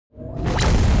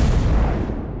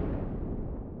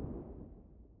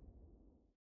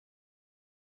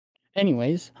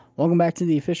Anyways, welcome back to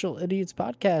the Official Idiots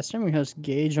Podcast. I'm your host,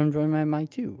 Gage. I'm joined by my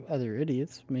two other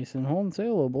idiots, Mason Holmes. Say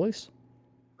hello, boys.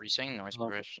 Were you saying noise Uh,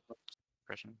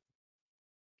 suppression?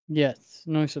 Yes,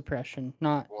 noise suppression.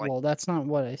 Not, Like well, that's not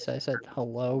what I said. I said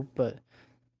hello, but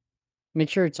make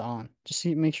sure it's on.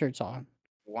 Make sure it's on.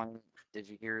 one, did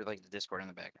you hear like the Discord in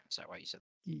the background? Is that why you said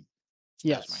Y-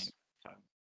 that was my Yes.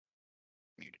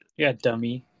 muted? yeah,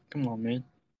 dummy. Come on, man.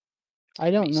 I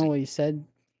don't know Mason what he said,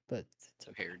 but it's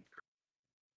okay. compared.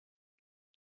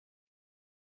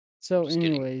 So, Just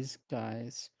kidding. anyways,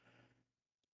 guys,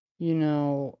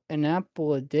 an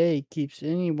apple a day keeps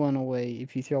anyone away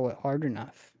if you throw it hard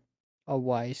enough. A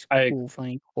wise, I cool,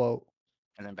 funny quote.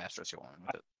 And then Bastards go on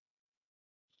with it.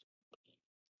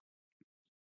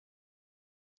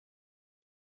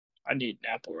 I need an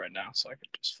apple right now, so I can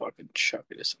just fucking chuck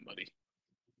it to somebody.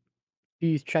 Who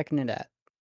you checking it at?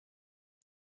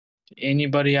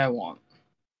 Anybody I want.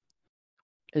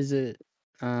 Is it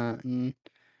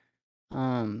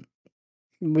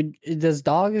does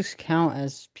dogs count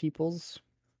as peoples?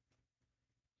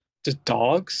 Just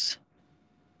dogs?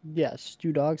 Yes,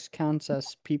 do dogs count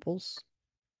as peoples?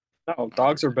 No,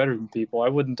 dogs are better than people. I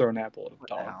wouldn't throw an apple at a What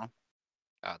the dog.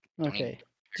 hell? Don't even Okay. compare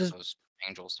Just those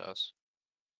angels to us.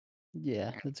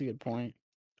 yeah, that's a good point.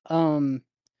 Um,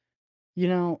 you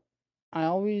know, I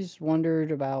always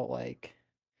wondered about like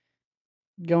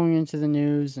going into the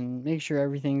news and make sure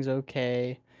everything's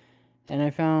okay. And I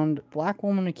found black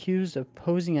woman accused of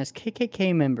posing as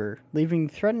KKK member, leaving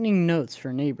threatening notes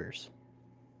for neighbors.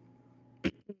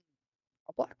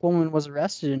 A black woman was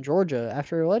arrested in Georgia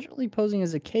after allegedly posing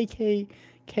as a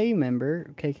KKK member,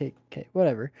 KKK,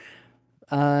 whatever,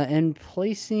 and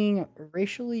placing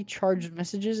racially charged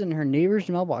messages in her neighbors'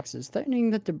 mailboxes,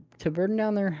 threatening to burn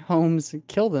down their homes and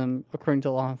kill them, according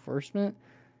to law enforcement.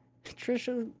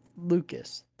 Tricia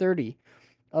Lucas, 30,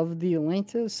 of the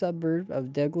Atlanta suburb of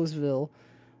Douglasville,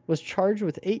 was charged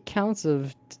with 8 counts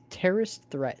of terrorist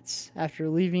threats after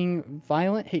leaving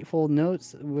violent, hateful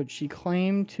notes which she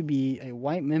claimed to be a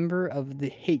white member of the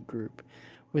hate group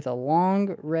with a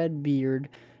long red beard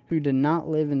who did not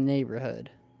live in the neighborhood,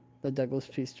 the Douglas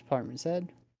Police Department said.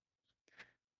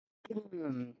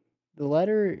 The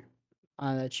letter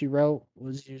that she wrote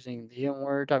was using the N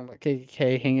word, talking about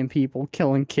KKK, hanging people,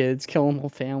 killing kids, killing whole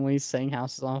families, setting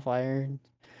houses on fire.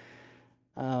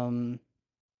 Um,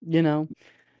 you know,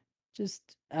 Just,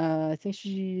 I think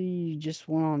she just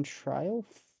went on trial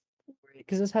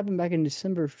because this happened back in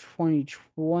December of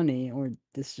 2020, or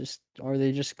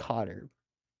they just caught her.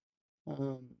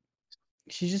 Um,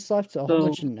 she just left a whole So,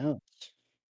 bunch of notes.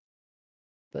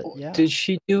 But yeah, did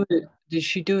she do it? Did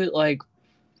she do it like?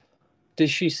 Did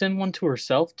she send one to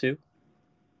herself too?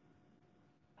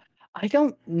 I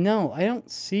don't know. I don't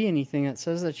see anything that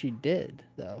says that she did,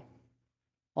 though.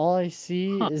 All I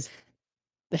see Huh. is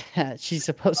that she's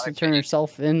supposed My to turn opinion.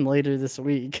 herself in later this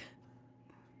week.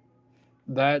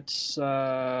 That's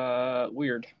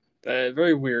weird.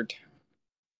 Very weird.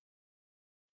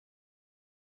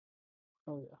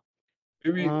 Oh yeah.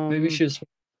 Maybe Um, she's.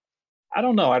 I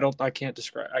don't know. I can't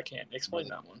describe. I can't explain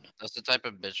that one. That's the type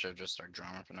of bitch that just start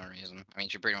drama for no reason. I mean,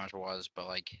 she pretty much was, but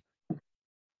like,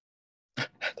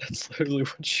 That's literally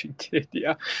what she did.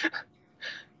 Yeah.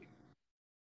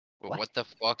 what? what the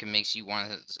fuck makes you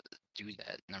want to do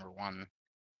that? Number one,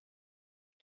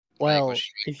 like, was Well,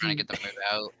 she if trying to you get the move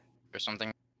out or something?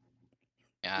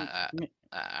 Yeah,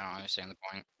 I don't understand the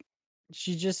point.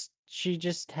 she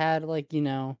just had like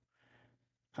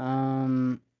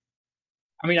um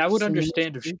I mean, I would some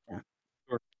understand if she breakdown.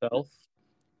 did it herself,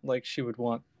 like she would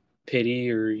want pity,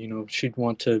 or she'd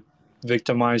want to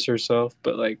victimize herself.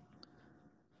 But like,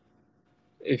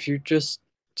 if you're just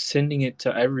sending it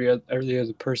to every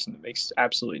other person, it makes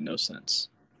absolutely no sense.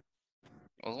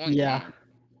 Well, only Yeah, one.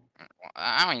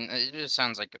 I mean, it just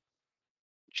sounds like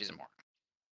she's a moron.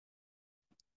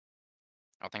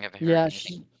 I don't think I've heard yeah.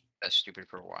 anything that stupid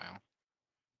for a while.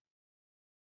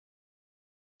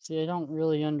 See, I don't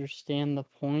really understand the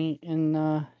point in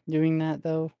doing that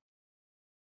though.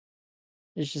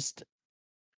 It's just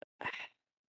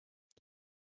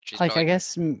She's like probably I gonna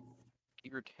guess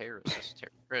you're a terrorist. That's a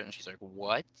terrorist. And she's like,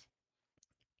 what?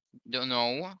 No,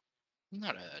 I'm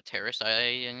not a terrorist.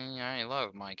 I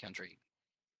love my country.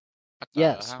 What the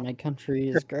yes, hell? my country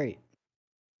is great.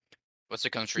 What's the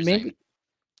country's name?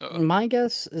 Maybe my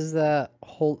guess is that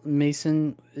Holt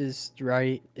Mason is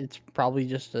right. It's probably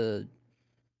just a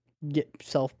get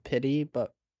self pity,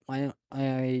 but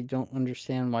I don't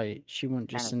understand why she wouldn't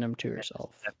just Kind of send him to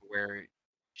herself. step where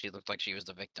she looked like she was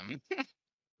the victim.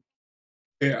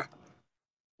 Yeah.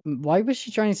 Why was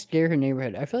she trying to scare her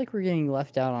neighborhood? I feel like we're getting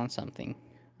left out on something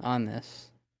on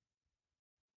this.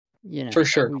 You know, For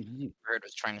sure. Bird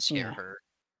was trying to scare yeah. her.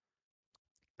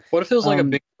 What if it was like a Um,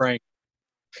 big prank?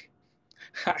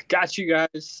 I got you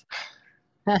guys.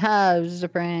 haha, it was just a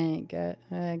prank.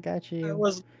 I got I you.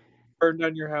 was burn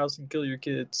down your house and kill your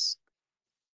kids.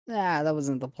 Nah, that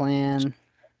wasn't the plan.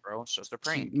 Bro, it's just a She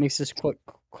prank. makes this quick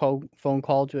phone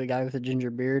call to a guy with a ginger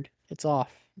beard. It's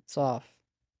off. It's off.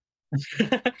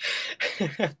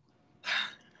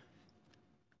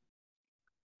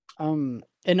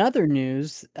 In other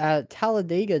news, at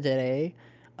Talladega today,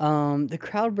 the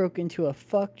crowd broke into a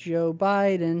 "fuck Joe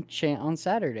Biden" chant on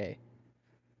Saturday.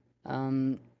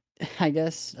 I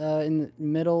guess in the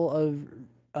middle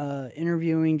of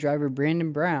interviewing driver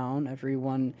Brandon Brown after he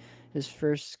won his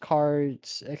first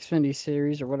Cars Xfinity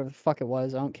Series or whatever the fuck it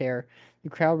was, I don't care. The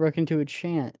crowd broke into a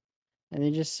chant, and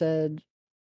they just said,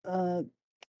 uh,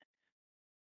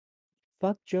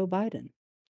 "Fuck Joe Biden."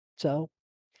 So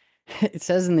it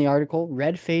says in the article,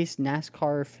 red-faced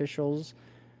NASCAR officials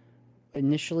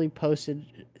initially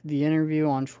posted the interview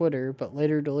on Twitter, but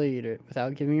later deleted it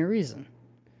without giving a reason.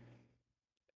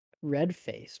 Red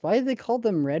face. Why did they call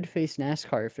them red face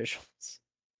NASCAR officials?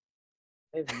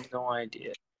 I have no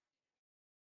idea. Is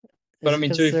But I it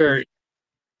mean, to because be they're fair,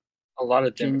 a lot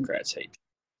of gin? Democrats hate.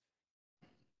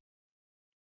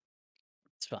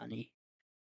 It's funny.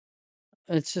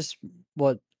 It's just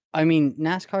what I mean.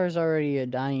 NASCAR is already a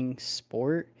dying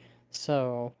sport,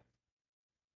 so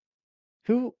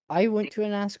I went to a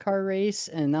NASCAR race,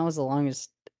 and that was the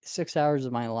longest 6 hours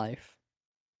of my life.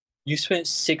 You spent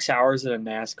 6 hours in a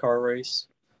NASCAR race.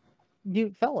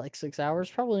 You felt like 6 hours,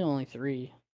 probably only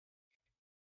 3.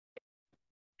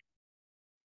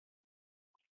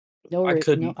 No, I no,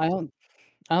 couldn't. I don't.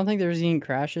 I don't think there was any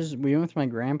crashes. We went with my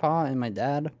grandpa and my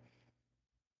dad,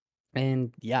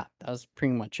 and yeah, that was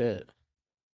pretty much it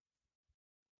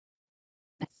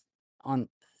on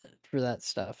for that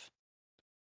stuff.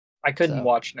 I couldn't So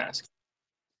watch NASCAR.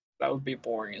 That would be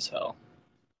boring as hell.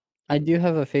 I do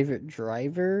have a favorite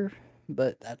driver,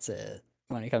 but that's it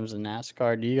when it comes to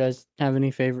NASCAR. Do you guys have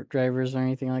any favorite drivers or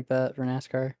anything like that for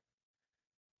NASCAR?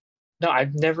 No,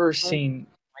 I've never Like seen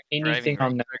driving anything race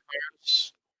on that.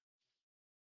 cars.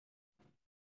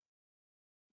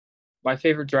 My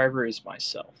favorite driver is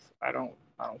myself. I don't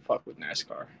fuck with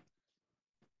NASCAR.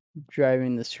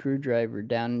 Driving the screwdriver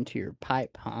down into your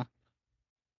pipe, huh?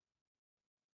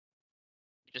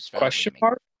 He just found a way to Question make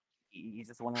mark? he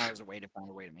just went out of his way to find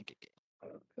a way to make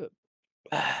it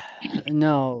gay.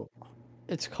 No,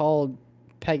 it's called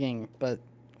pegging, but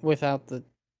without the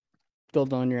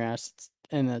dildo on your ass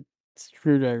and the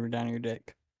screwdriver down your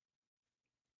dick.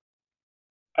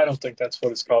 I don't think that's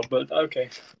what it's called, but okay.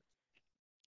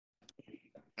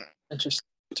 Interesting.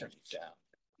 Turn it down.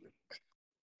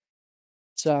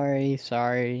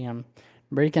 Sorry, I'm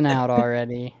breaking out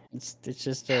already. It's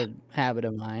just a habit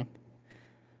of mine.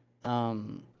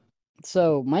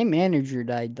 So my manager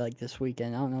died like this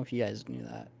weekend. I don't know if you guys knew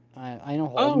that. I know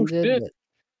Holden Oh did, shit. but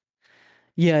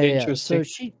yeah. Interesting.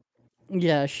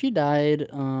 So she died.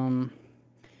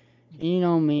 You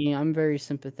know me, I'm very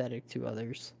sympathetic to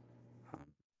others.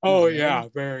 Oh Not really. yeah,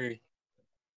 very.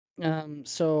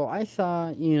 So I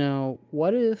thought,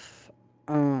 what if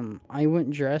I went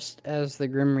dressed as the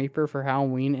Grim Reaper for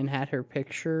Halloween and had her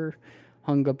picture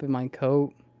hung up in my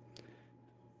coat,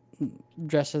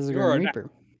 dressed as the You're Grim a Reaper.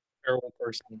 terrible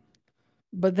person.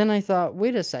 But then I thought,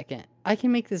 wait a second, I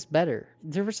can make this better.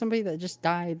 There was somebody that just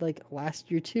died like last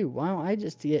year too. Why don't I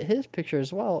just get his picture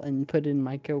as well and put it in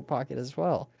my coat pocket as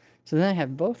well? So then I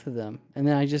have both of them, and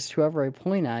then whoever I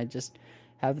point at, I just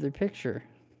have their picture.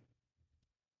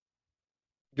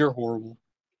 You're horrible.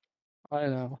 I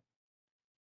know.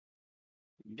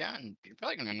 Yeah, and you're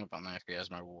probably gonna end up on that as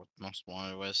my most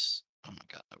wanted list. Oh my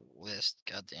god, the list.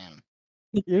 Goddamn.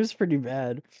 It was pretty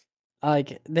bad.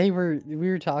 Like we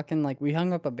were talking, like we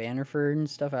hung up a banner for her and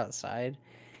stuff outside,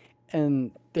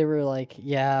 and they were like,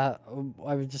 "Yeah,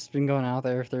 I've just been going out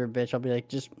there. If they're a bitch, I'll be like,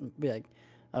 just be like,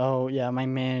 oh yeah, my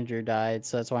manager died,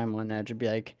 so that's why I'm on edge."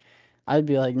 I'd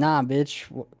be like, "Nah, bitch."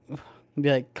 Be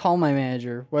like, "Call my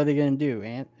manager. What are they gonna do,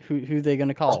 Aunt? Who they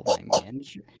gonna call? My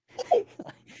manager."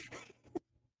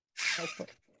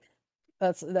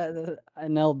 That's what, that. I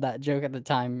nailed that joke at the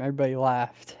time. Everybody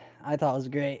laughed. I thought it was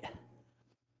great.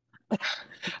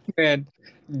 Man,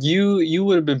 you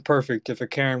would have been perfect if a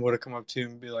Karen would have come up to you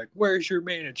and be like, "Where's your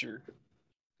manager?"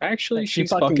 Actually, She she's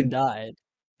fucking fucking. died.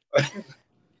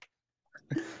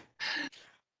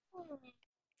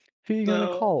 Who you gonna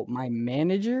No. call? My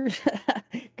manager?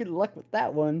 Good luck with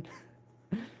that one.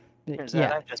 Turns out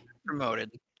Yeah, I've just been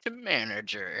promoted to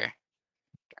manager.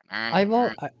 I've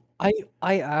all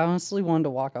I honestly wanted to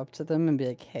walk up to them and be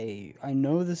like, "Hey, I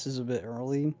know this is a bit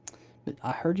early,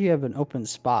 I heard you have an open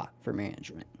spot for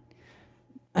management.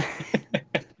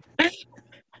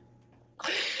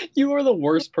 You are the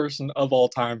worst person of all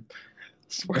time.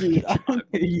 Swear to Dude, I God. don't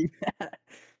hear you that.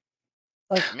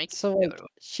 Like, Make so, the like, other one.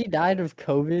 she died of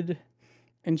COVID,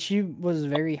 and she was a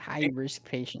very high-risk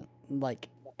patient. Like,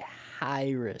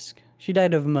 high risk. She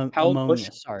died of How old was she?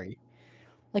 ammonia, sorry.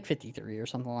 Like 53 or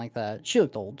something like that. She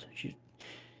looked old.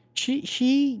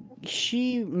 She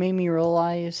made me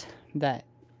realize that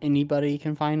anybody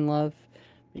can find love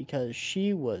because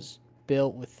she was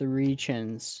built with 3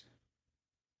 chins,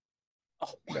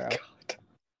 Oh my bro. God.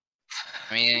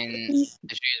 I mean,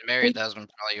 if she's married, that was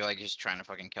probably like just trying to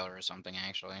fucking kill her or something.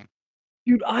 Actually,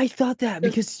 Dude, I thought that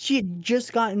because she had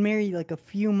just gotten married like a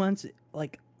few months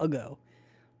like ago,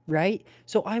 right?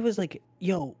 So I was like,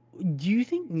 "Yo, do you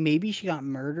think maybe she got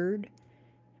murdered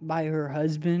by her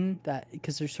husband that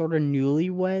because they're sort of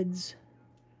newlyweds?"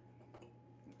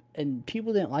 And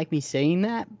people didn't like me saying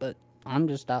that, but I'm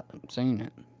just out saying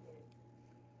it.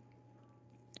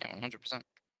 yeah, 100%.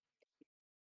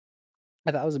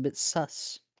 I thought it was a bit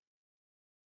sus.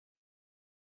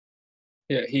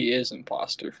 Yeah, he is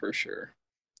imposter for sure.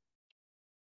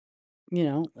 You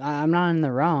know, I'm not in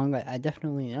the wrong, but I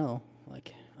definitely know.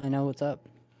 Like, I know what's up.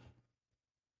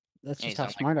 That's Yeah, you just how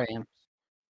sound like smart I am.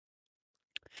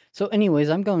 So, anyways,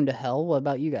 I'm going to hell. What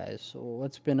about you guys? So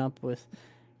what's been up with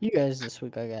you guys this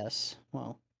week, I guess?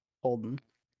 Well, Holden.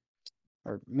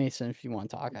 Or Mason, if you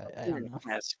want to talk. I don't know.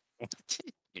 Yes.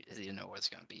 You know what it's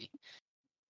gonna be.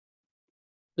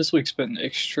 This week's been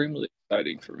extremely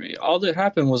exciting for me. All that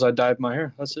happened was I dyed my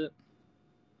hair. That's it.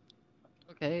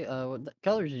 Okay, what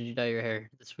colors did you dye your hair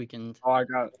this weekend? Oh,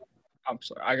 I'm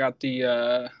sorry. I got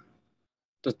the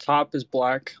top is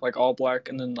black, like all black,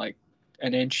 and then like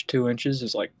an inch, 2 inches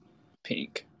is like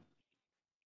pink.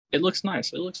 It looks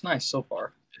nice. It looks nice so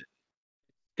far.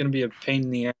 It's gonna be a pain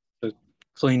in the ass to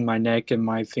clean my neck and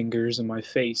my fingers and my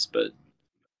face, but it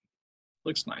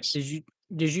looks nice.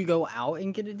 Did you go out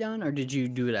and get it done, or did you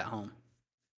do it at home?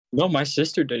 No, my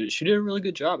sister did it. She did a really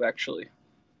good job, actually.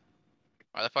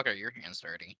 Why the fuck are your hands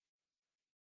dirty?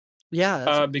 Yeah,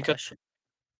 that's a good Because question.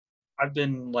 I've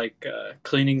been like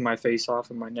cleaning my face off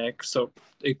and my neck, so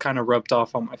it kind of rubbed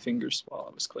off on my fingers while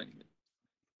I was cleaning it.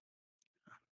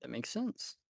 That makes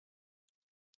sense.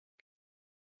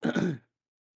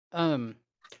 um,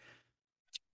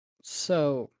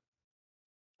 so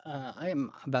I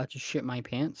am about to shit my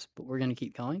pants, but we're gonna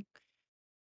keep going.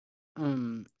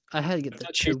 I had to get the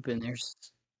poop in there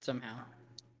somehow.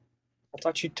 I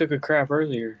thought you took a crap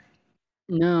earlier.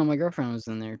 No, my girlfriend was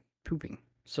in there pooping,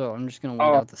 so I'm just gonna wait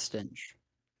Oh, out the stench.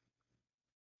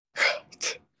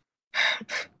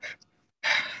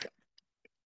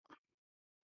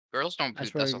 Girls don't I poop.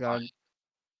 swear That's to a lie. God,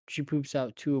 she poops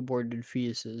out 2 aborted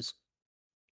fetuses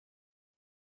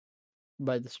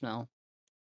by the smell.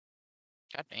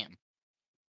 God damn.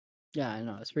 Yeah, I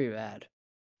know it's pretty bad.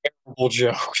 Terrible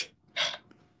joke.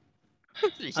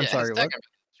 Yeah, I'm sorry, it's what? technically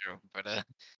true, but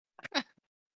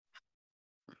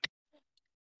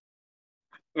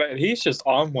Man, he's just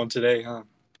on one today, huh?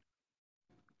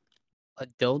 A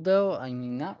dildo? I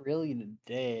mean, not really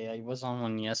today. I was on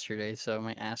one yesterday, so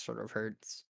my ass sort of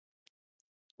hurts.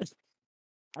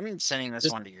 I'm sending this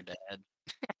Just, one to your dad. I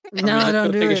mean, No, just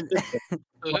don't go do take a it. shit.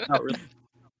 Well, not really.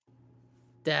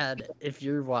 Dad, if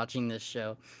you're watching this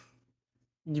show,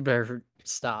 you better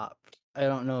stop. I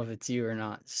don't know if it's you or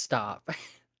not. Stop.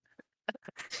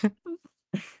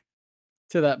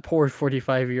 To that poor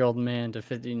 45-year-old man, to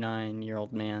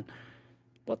 59-year-old man.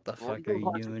 What the fuck are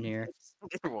you doing here?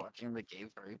 You're watching the gay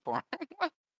furry porn.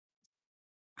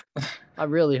 I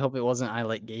really hope it wasn't I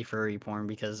like gay furry porn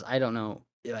because I don't know.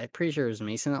 I'm pretty sure it was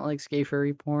Mason that likes gay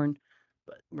furry porn,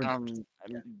 but Daytona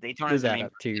leave is the that main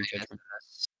up to your judgment.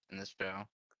 in this show.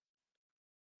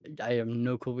 I have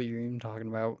no clue what you're even talking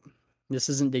about. This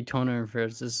isn't Daytona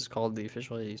Affairs. This is called the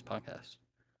Official 80s Podcast.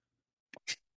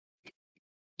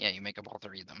 Yeah, you make up all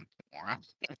three of them. Moron.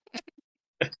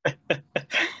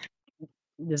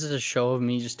 This is a show of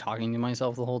me just talking to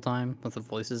myself the whole time with the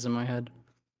voices in my head.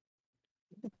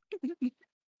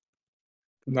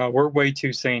 No, we're way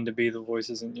too sane to be the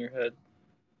voices in your head.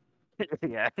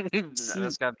 Yeah,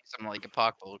 that's gotta be some like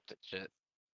apocalyptic shit.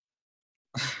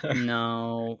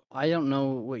 No, I don't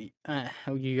know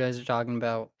how you guys are talking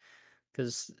about.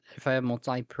 Because if I have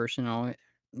multi-personal,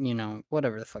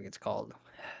 whatever the fuck it's called.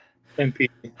 MP.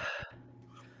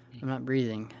 I'm not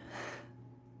breathing.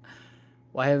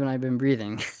 Why haven't I been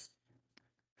breathing?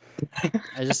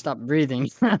 I just stopped breathing.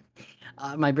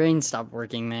 My brain stopped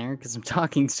working there because I'm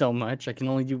talking so much. I can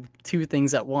only do 2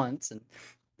 things at once, and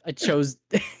I chose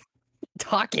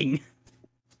talking.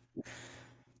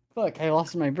 Fuck, I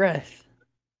lost my breath.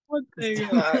 One It's thing.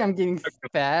 telling me I'm getting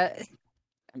fat.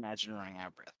 Imagine running out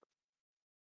of breath.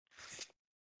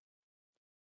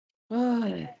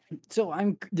 So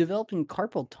I'm developing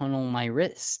carpal tunnel in my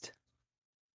wrist.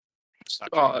 Stop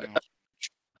Oh, drinking.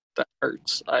 that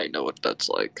hurts. I know what that's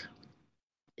like.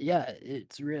 Yeah,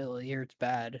 it's really hurts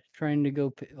bad. Trying to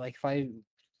go like if I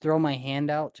throw my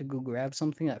hand out to go grab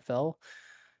something that fell,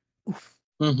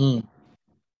 Mm-hmm.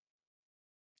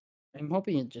 I'm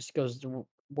hoping it just goes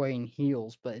away and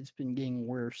heals, but it's been getting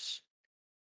worse.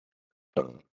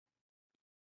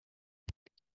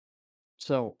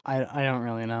 So I don't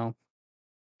really know.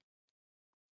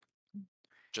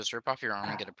 Just rip off your arm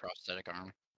and get a prosthetic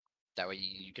arm. That way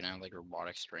you can have like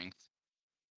robotic strength.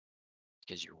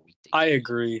 Because you're weak. I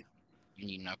agree. You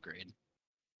need an upgrade.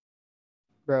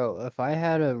 Bro, if I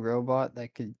had a robot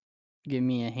that could give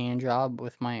me a hand job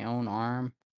with my own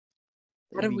arm,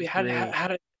 How it'd did be we? How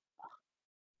great.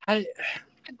 did?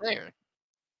 Good there.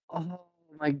 Oh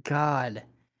my god.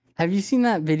 Have you seen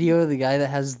that video of the guy that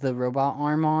has the robot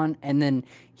arm on and then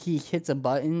he hits a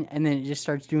button and then it just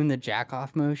starts doing the jack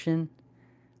off motion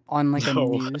on like a No.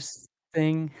 news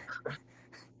thing?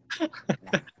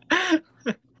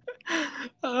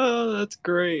 Oh, that's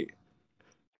great.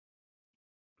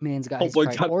 Man's got Oh his my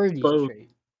god, priorities both. straight.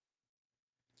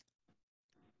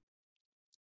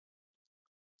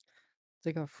 It's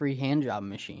like a free hand job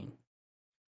machine.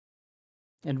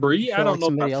 And you Free? I feel don't like know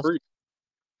somebody about else. free.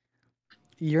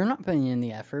 You're not putting in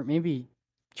the effort. Maybe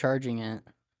charging it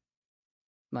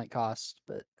might cost,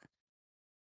 but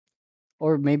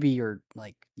or maybe you're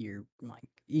like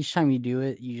each time you do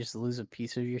it, you just lose a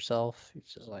piece of yourself.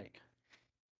 It's just like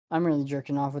I'm really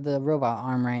jerking off with the robot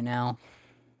arm right now.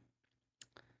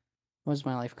 What does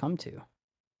my life come to?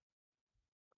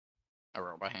 A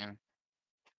robot hand.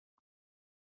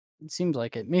 It seems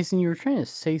like it. Mason, you were trying to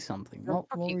say something. You're What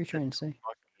fucking were you good. trying to say?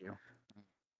 Fuck you.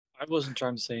 I wasn't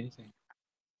trying to say anything.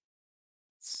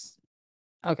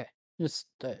 Okay, just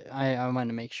I wanted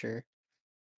to make sure.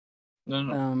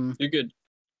 No. You're good.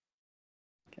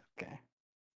 Okay.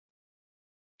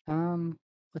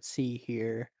 Let's see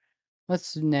here.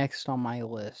 What's next on my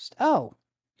list? Oh,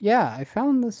 yeah, I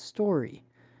found this story.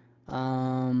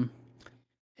 Am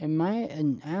I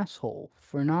an asshole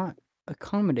for not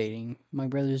accommodating my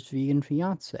brother's vegan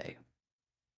fiance?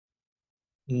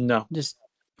 No. Just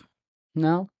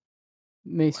no.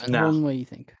 Mason, What? Nah. hold on. What do you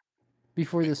think?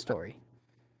 Before the story,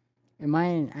 am I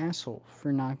an asshole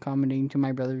for not accommodating to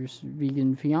my brother's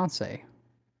vegan fiance?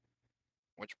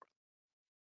 Which?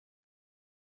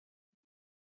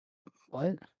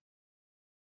 What?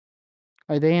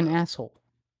 Are they an asshole?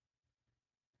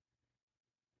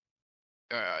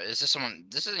 Is this someone?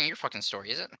 This isn't your fucking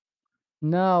story, is it?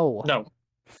 No. No.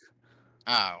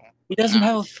 Oh. He doesn't Oh.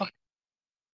 have a fuck.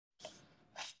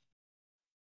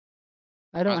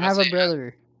 I I was don't about to have a say.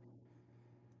 brother.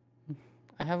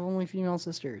 I have only female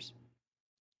sisters.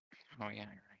 Oh yeah,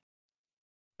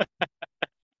 you're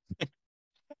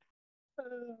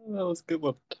That was a good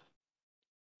one.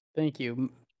 Thank you.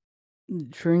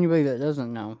 For anybody that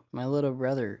doesn't know, my little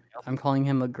brother, I'm calling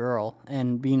him a girl,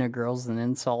 and being a girl's an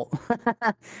insult.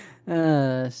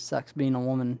 Sucks being a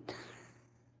woman.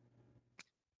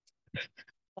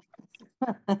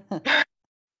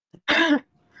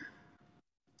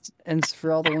 And it's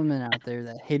for all the women out there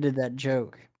that hated that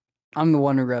joke. I'm the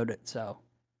one who wrote it, so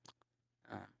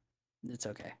uh, it's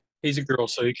okay. He's a girl,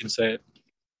 so he can say it.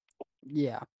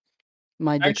 Yeah,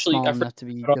 my dick's Actually, small I forgot enough to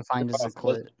be to defined as a off.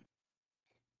 clit.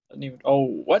 Didn't even. Oh,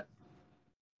 what?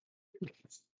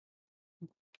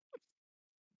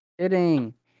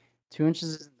 Kidding. 2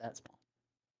 inches isn't that small.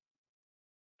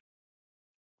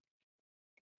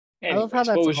 I love how Anyways,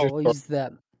 what that's was your story? always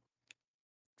that.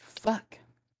 Fuck.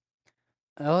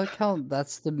 I like how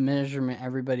that's the measurement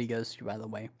everybody goes to, by the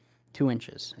way. 2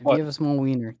 inches. If you What? have a small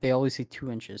wiener, they always say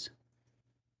 2 inches.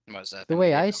 right. What is that? The Thing way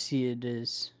to I do? see it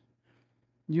is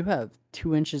you have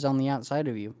 2 inches on the outside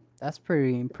of you. That's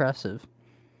pretty impressive.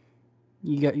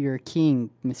 You're a king,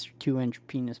 Mr. 2-inch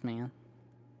penis man.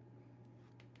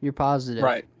 You're positive.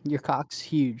 Right. Your cock's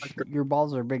huge. Your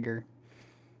balls are bigger.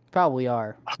 Probably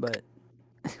are, but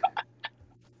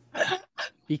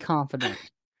be confident.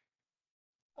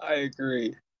 I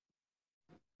agree.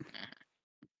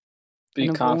 Be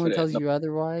And if a woman confident. tells No- you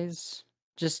otherwise,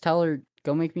 just tell her,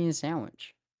 go make me a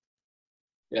sandwich.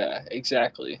 Yeah,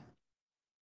 exactly.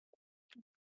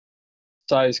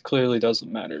 Size clearly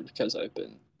doesn't matter because I've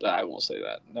been. I won't say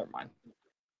that. Never mind.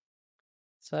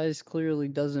 Size clearly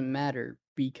doesn't matter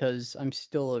because I'm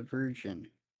still a virgin.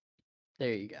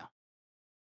 There you go.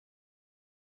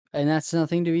 And that's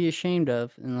nothing to be ashamed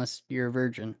of unless you're a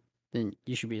virgin. Then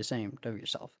you should be ashamed of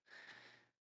yourself.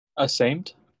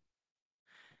 Ashamed?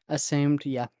 Ashamed,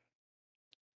 yeah.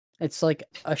 It's like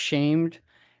ashamed,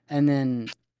 and then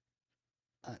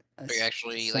So you're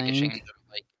actually like ashamed. ashamed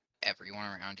of like everyone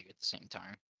around you at the same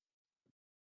time.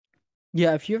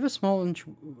 Yeah, if you have a small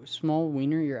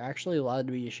wiener, you're actually allowed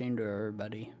to be ashamed of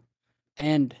everybody,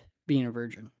 and being a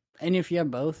virgin. And if you have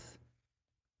both,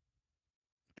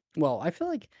 well, I feel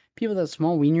like people that have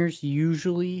small wieners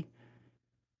usually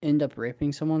end up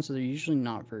raping someone, so they're usually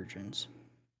not virgins.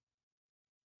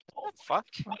 What the fuck?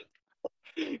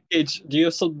 H, do you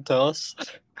have something to tell us?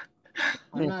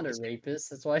 I'm not a rapist.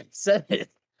 That's why I said it.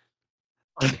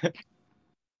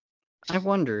 I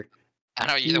wonder, I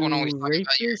know do you're the one always talking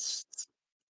about rapists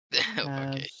have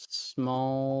okay.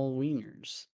 small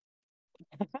wieners?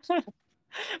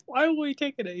 Why are we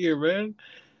taking it here, man?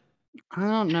 I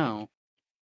don't know.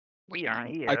 We are I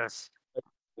yes.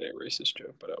 say a racist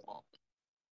joke, but I won't.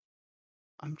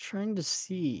 I'm trying to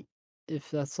see if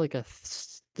that's like a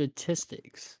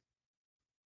statistics.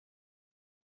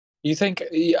 You think?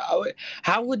 Yeah,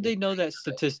 how would they know that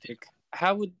statistic?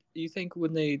 How would you think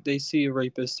when they see a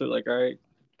rapist, they're like, all right,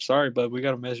 sorry, bud, we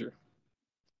got to measure.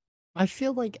 I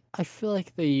feel like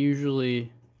they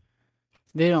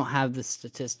don't have the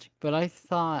statistic, but I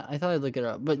thought I'd look it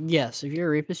up. But yes, if you're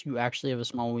a rapist, you actually have a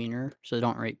small wiener, so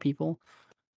don't rape people.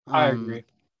 I agree.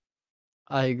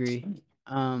 I agree.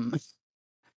 I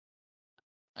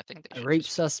think they A should rape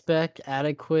just suspect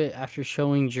adequate after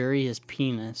showing jury his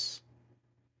penis.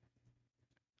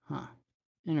 Huh.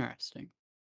 Interesting.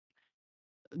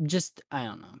 Just I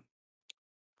don't know.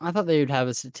 I thought they would have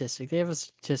a statistic. They have a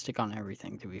statistic on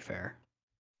everything, to be fair.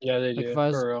 Yeah, they Like do. if I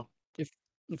was For real.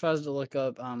 if I was to look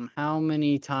up how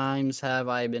many times have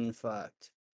I been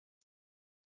fucked,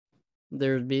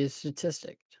 there would be a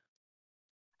statistic.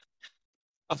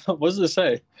 What does it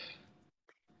say?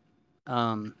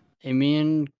 The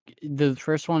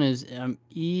first one is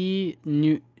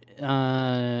enum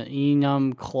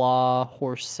claw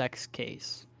horse sex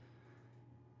case.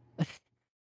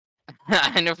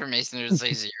 I know for Mason it would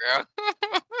say 0.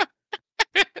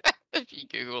 If you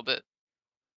googled it.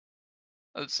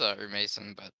 I'm sorry,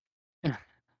 Mason, but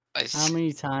I How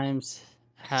many times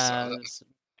saw that has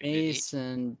movie.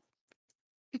 Mason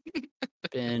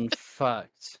been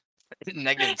fucked?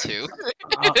 -2.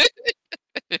 Uh,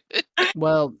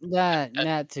 well,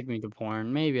 that took me to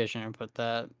porn. Maybe I shouldn't have put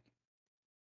that.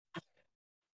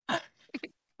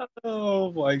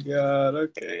 Oh my god.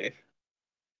 Okay.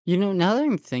 You know, now that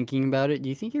I'm thinking about it, do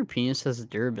you think your penis has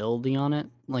durability on it?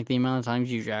 Like the amount of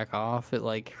times you jack off, it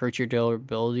like hurts your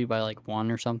durability by like 1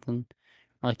 or something?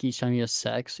 Or, like each time you have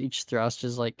sex, each thrust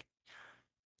is like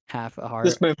half a heart,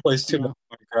 This man plays too you much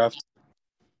know? Minecraft.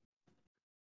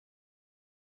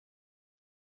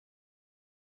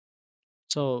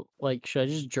 So, like, should I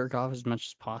just jerk off as much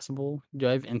as possible? Do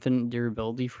I have infinite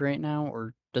durability for right now,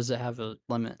 or does it have a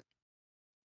limit?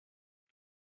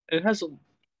 It has a.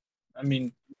 I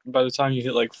mean, by the time you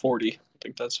hit like 40, I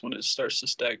think that's when it starts to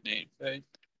stagnate. Right?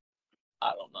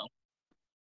 I don't know. Are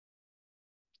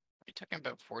you talking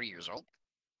about 40 years old?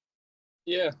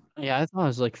 Yeah. Yeah, I thought it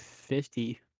was like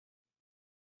 50.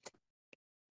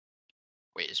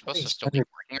 Wait, it's supposed to still be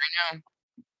working right now?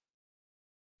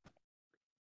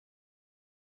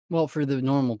 Well, for the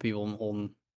normal people I'm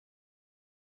holding.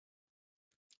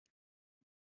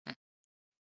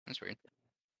 That's weird.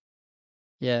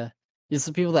 Yeah. It's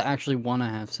the people that actually want to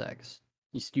have sex.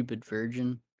 You stupid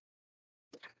virgin.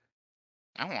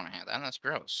 I don't want to have that. That's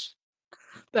gross.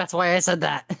 That's why I said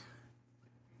that.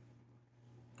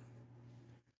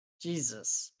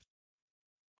 Jesus.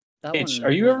 That H, one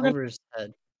are you went ever gonna? over his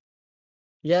head.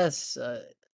 Yes.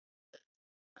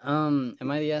 Am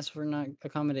I the ass for not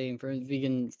accommodating for a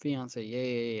vegan fiance?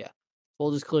 Yeah.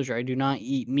 Full disclosure, I do not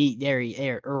eat meat, dairy,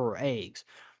 air, or eggs.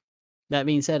 That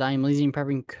being said, I am lazy in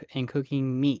prepping and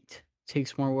cooking meat. It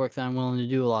takes more work than I'm willing to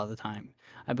do a lot of the time.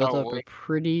 I built Oh up a wait.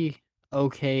 pretty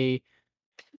okay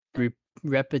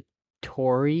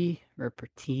repertory,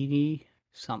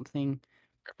 something of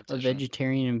Repetition.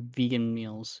 vegetarian and vegan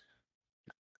meals.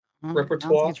 I don't think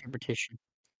Repertoire. it's repetition.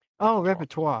 Oh,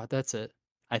 repertoire. That's it.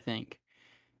 I think.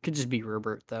 Could just be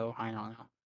Robert though. I don't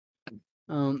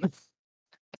know.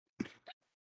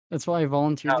 That's why I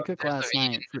volunteered to cook There's the last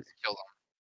vegan. night. Let's kill them.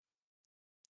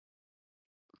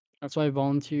 That's why I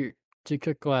volunteered to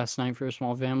cook last night for a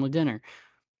small family dinner.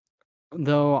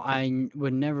 Though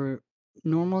would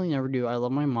normally never do. I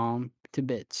love my mom to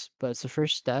bits, but it's the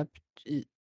first step.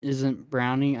 Isn't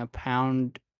browning a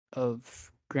pound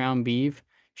of ground beef.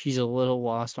 She's a little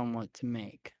lost on what to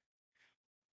make.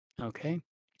 Okay,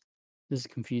 this is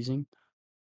confusing.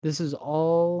 This is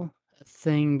all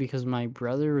thing because my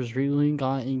brother was recently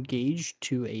got engaged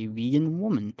to a vegan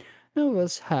woman. None of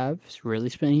us have really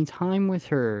spent any time with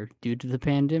her due to the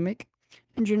pandemic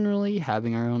and generally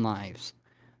having our own lives.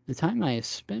 The time I have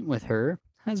spent with her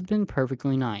has been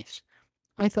perfectly nice.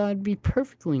 I thought it'd be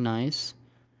perfectly nice.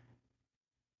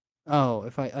 Oh,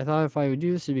 I thought if I would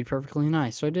do this, it'd be perfectly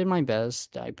nice. So I did my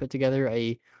best. I put together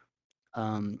a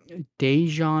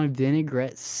Dijon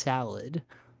vinaigrette salad,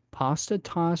 pasta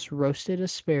tossed roasted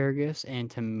asparagus, and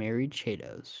tamarind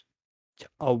Cheetos.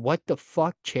 Oh, what the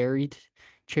fuck?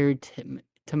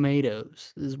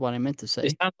 Tomatoes is what I meant to It say.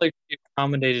 sounds like she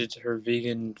accommodated her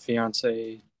vegan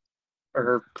fiance or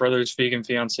her brother's vegan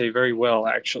fiance very well,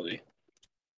 actually.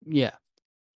 Yeah.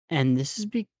 And this is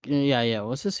yeah.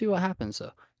 Let's just see what happens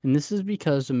though. And this is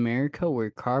because America, where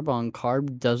carb on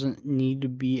carb doesn't need to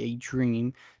be a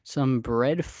dream. Some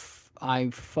bread I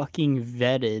fucking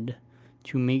vetted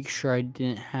to make sure I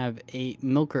didn't have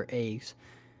milk or eggs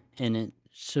in it,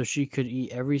 so she could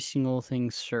eat every single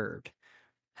thing served.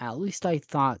 At least I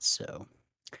thought so.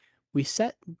 We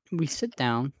sit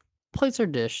down, plates are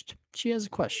dished. She has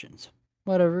questions.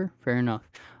 Whatever, fair enough.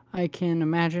 I can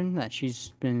imagine that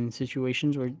she's been in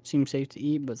situations where it seems safe to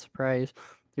eat, but surprise,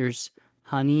 there's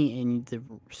honey in the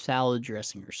salad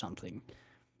dressing or something.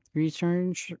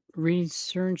 Research, re,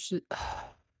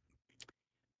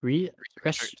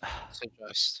 res,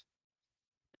 Suggest.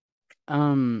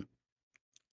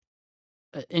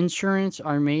 insurance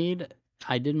are made.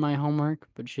 I did my homework,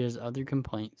 but she has other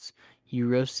complaints. You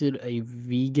roasted a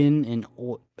vegan and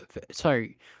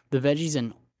the veggies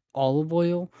in olive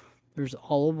oil. There's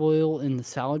olive oil in the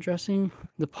salad dressing.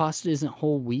 The pasta isn't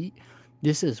whole wheat.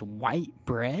 This is white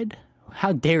bread.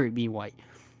 How dare it be white?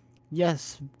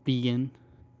 Yes, vegan,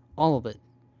 all of it,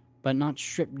 but not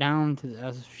stripped down to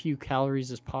as few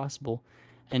calories as possible.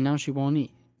 And now she won't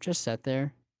eat. Just sat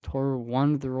there, tore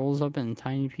one of the rolls up in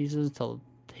tiny pieces until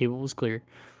the table was clear.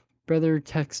 Brother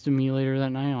texted me later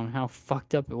that night on how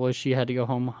fucked up it was she had to go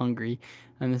home hungry,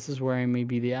 and this is where I may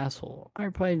be the asshole. I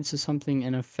replied to something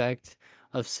in effect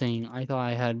of saying I thought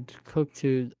I had cooked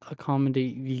to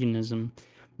accommodate veganism,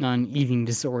 not an eating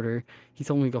disorder. He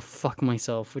told me to go fuck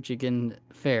myself, which again,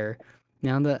 fair.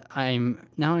 Now I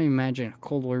imagine a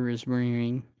cold war is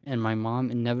brewing, and my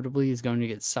mom inevitably is going to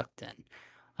get sucked in.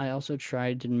 I also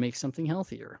tried to make something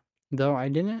healthier, though I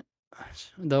didn't.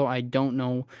 Though I don't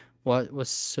know what was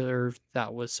served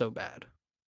that was so bad.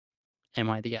 Am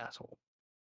I the asshole?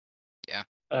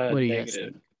 What do you guys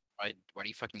Negative. think? Why do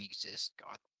you fucking exist?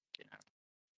 God. You know.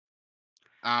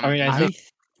 I mean, I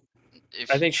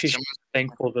I think she should someone's be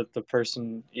thankful that the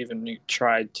person even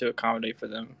tried to accommodate for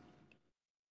them.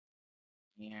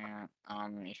 yeah.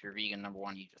 If you're vegan, number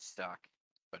one, you just suck.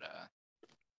 But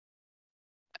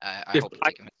I If hope you I-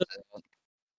 take him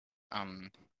as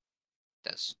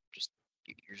that's just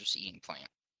you're just eating plant.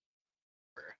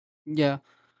 yeah,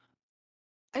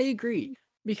 I agree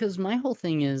because my whole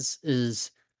thing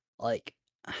is like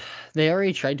they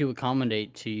already tried to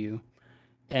accommodate to you,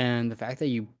 and the fact that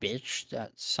you bitched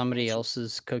at somebody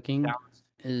else's cooking Sounds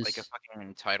like a is fucking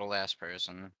entitled ass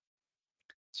person.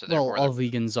 So well, therefore, all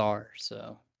vegans are.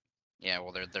 So yeah,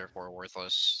 well, they're therefore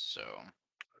worthless. So,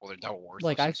 well, they're double worthless.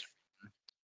 like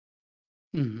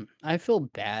I feel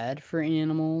bad for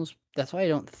animals. That's why I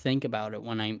don't think about it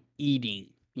when I'm eating.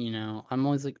 You know, I'm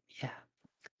always like, yeah,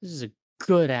 this is a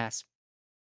good ass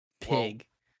Well, pig.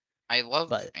 I love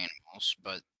But animals,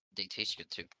 but they taste good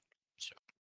too. So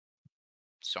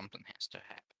something has to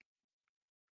happen.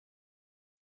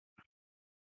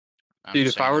 I'm Dude,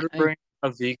 just if I saying, were like, to bring a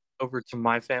vegan over to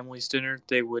my family's dinner,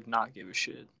 they would not give a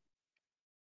shit.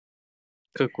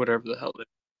 Cook whatever the hell they.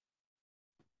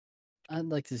 I'd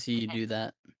like to see you do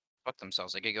that. fuck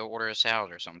themselves. They could go order a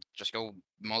salad or something. Just go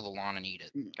mow the lawn and eat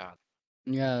it. God.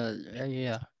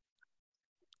 Yeah.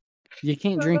 You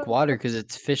can't drink water because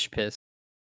it's fish piss.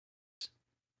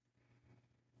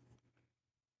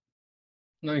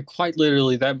 No, quite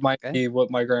literally, that might Okay. be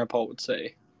what my grandpa would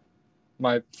say.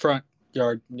 My front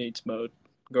yard needs mowed.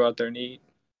 Go out there and eat.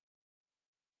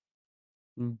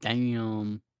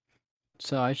 Damn.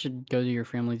 So I should go to your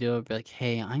family deal and be like,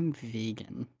 hey, I'm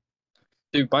vegan.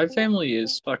 Dude, my family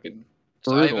is fucking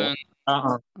brutal.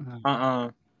 Simon, Uh-uh.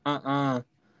 Uh,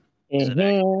 is it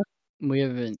actually?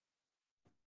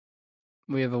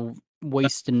 we have a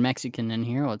wasted Mexican in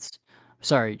here.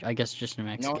 Sorry, I guess just a No,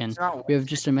 Mexican. it's not. We have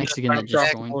just a Mexican that trying to cross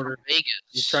just the joined. border. Vegas.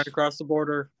 He's trying to cross the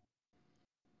border.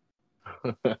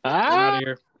 Get Ah! out of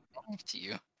here. To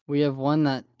you. We have one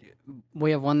that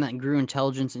grew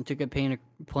intelligence and took a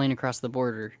plane across the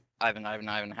border. Ivan, how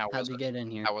How'd was you it? get in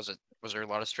here? How was it? Was there a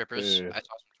lot of strippers? Yeah. I saw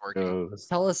some twerking. No.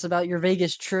 Tell us about your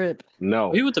Vegas trip. He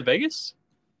went to Vegas?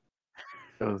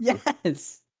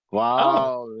 Yes.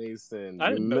 Wow, Mason. I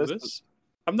You didn't know missed this.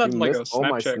 I'm not you in like a missed all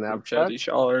my Snapchat group chat Snapchats? each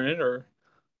y'all are in, or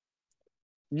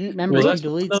Remember, Was I he supposed to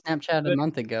deleted know Snapchat a that-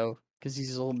 month ago because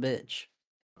he's a little bitch.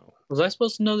 was I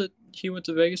supposed to know that he went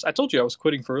to Vegas? I told you I was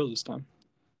quitting for real this time.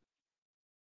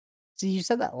 See, you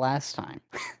said that last time.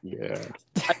 Yeah.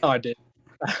 I know I did.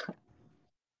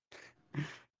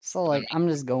 So, like, I'm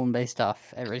just going based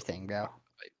off everything, bro.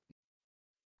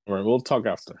 All right, we'll talk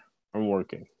after. I'm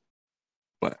working.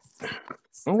 But I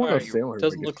don't want to Alright, say my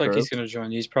doesn't biggest look like he's trip. gonna join.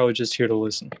 He's probably just here to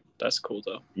listen. That's cool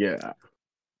though. Yeah.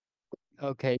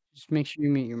 Okay, just make sure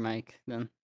you mute your mic then.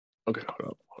 Okay,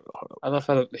 hold up. I love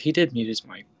how he did mute his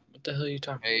mic. What the hell are you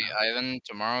talking Hey, about? Ivan,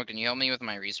 tomorrow, can you help me with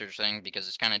my research thing? Because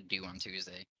it's kind of due on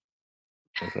Tuesday.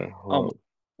 Okay, Oh, hold up.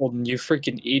 well, you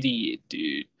freaking idiot,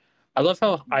 dude. I love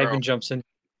how Bro. Ivan jumps in.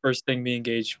 First thing me and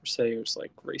Gage say was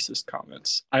like racist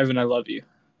comments. Ivan, I love you.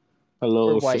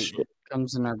 Hello, We're white. official.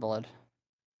 Comes in our blood.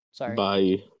 Sorry.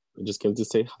 Bye. I just came to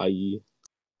say hi,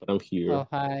 but I'm here. Oh,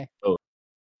 hi. Oh.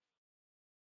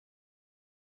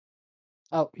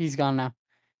 Oh, he's gone now.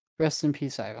 Rest in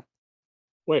peace, Ivan.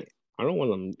 Wait, I don't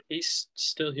want to. He's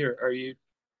still here. Are you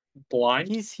blind?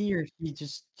 He's here.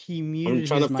 He I'm muted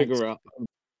trying his to mic. figure out.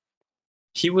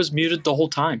 He was muted the whole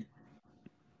time.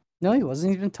 No, he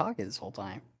wasn't even talking this whole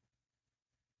time.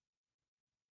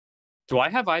 Do I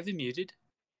have Ivan muted?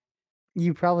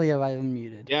 You probably have Ivan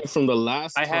muted. Yeah, from the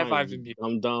last I time. have Ivan muted.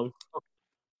 I'm dumb.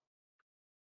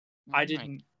 I Oh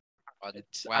didn't. God.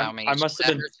 It's- Wow, I must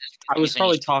have been. I was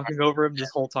probably talking over him this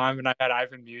whole time, and I had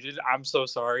Ivan muted. I'm so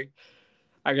sorry.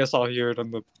 I guess I'll hear it on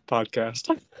the podcast.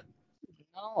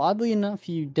 No, oddly enough,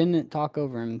 you didn't talk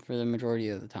over him for the majority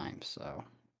of the time, so.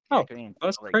 Oh,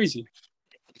 that's crazy.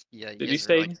 Yeah, Did he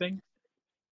say anything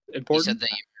He important? said that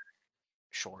you were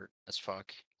short as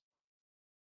fuck.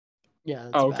 Yeah,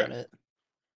 that's Oh, about okay. it.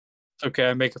 It's okay.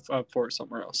 I make up for it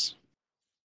somewhere else.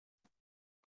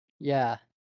 Yeah.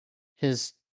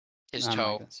 His I'm not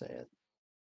toe. gonna say it.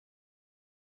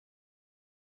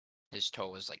 His toe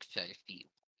was like 5 feet.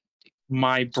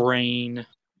 My brain.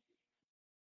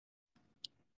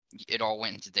 It all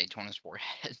went into Daytona's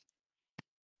forehead.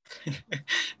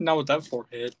 Not with that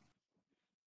forehead.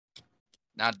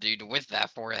 Nah, dude, with that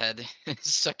forehead,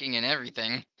 sucking in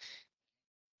everything.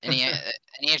 Any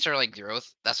extra like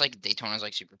growth, that's like Daytona's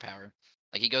like superpower.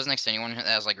 Like he goes next to anyone that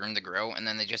has like room to grow, and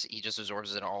then he just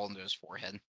absorbs it all into his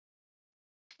forehead.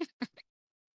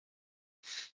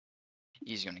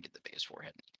 He's gonna get the biggest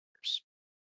forehead in the universe.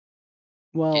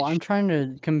 Well, Did I'm you- trying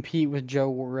to compete with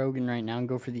Joe Rogan right now and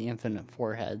go for the infinite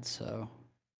forehead, so.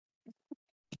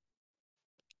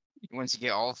 Once you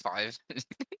get all 5,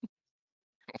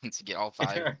 once you get all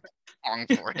 5 long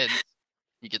foreheads,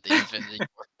 you get the infinity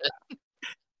forehead.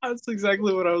 That's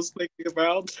exactly what I was thinking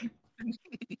about.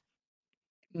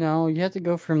 No, you have to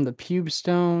go from the pube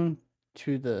stone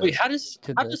to the Wait, how does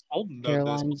to how the does Holden know this?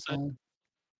 hairline What's that?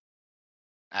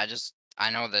 zone. I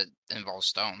know that involves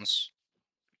stones.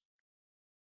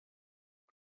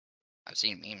 I've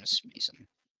seen memes, Mason.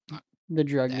 The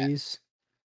druggies.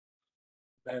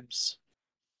 Memes.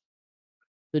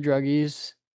 The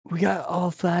druggies. We got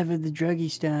all 5 of the druggie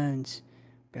stones.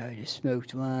 Bro, I just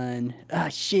smoked one. Ah,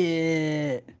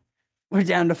 shit. We're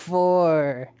down to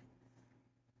 4.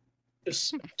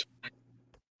 Just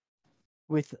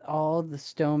With all the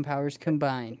stone powers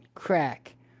combined.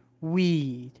 Crack,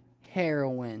 weed,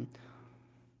 heroin,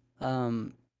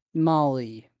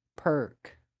 Molly,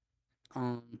 perk,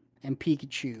 and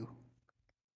Pikachu.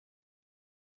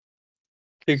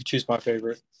 Pikachu's my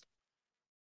favorite.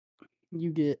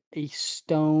 You get a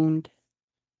stoned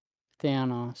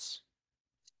Thanos.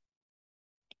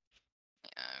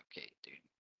 Yeah, okay, dude.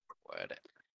 Whatever.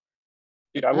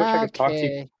 Dude, I wish I could talk to you.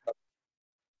 Okay.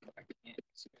 I can't.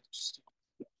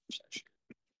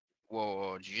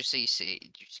 Whoa, did you just did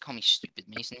you just call me stupid,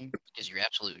 Mason? Because you're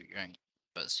absolutely right,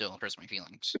 but it still hurts my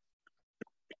feelings.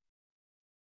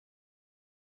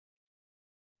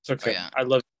 It's okay. yeah. I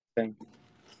love the thing.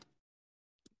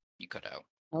 You cut out.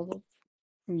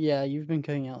 Yeah, you've been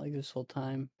cutting out like this whole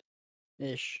time.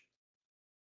 Ish.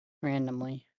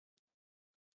 Randomly.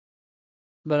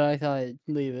 But I thought I'd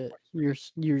leave it. You're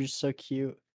just so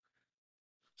cute.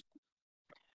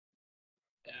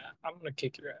 Yeah, I'm gonna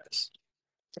kick your ass.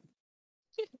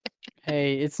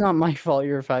 Hey, it's not my fault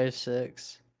you're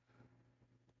 5'6".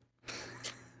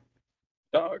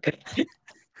 Dog.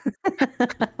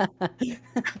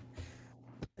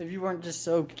 If you weren't just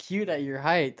so cute at your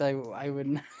height, I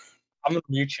wouldn't. I'm gonna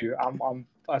mute you.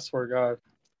 I swear to God.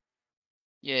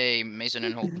 Yay, Mason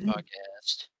and Holden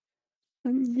podcast.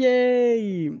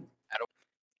 Yay!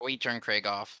 We turn Craig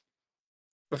off.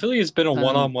 I feel like it's been a Um,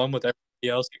 one-on-one with everybody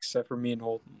else except for me and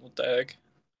Holden. What the heck?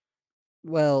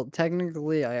 Well,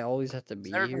 technically, I always have to be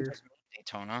It's never been here, just me and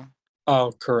Daytona.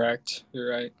 Oh, correct. You're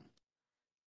right.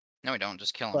 No, we don't.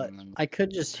 Just kill him. but And then... I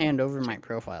could just hand over my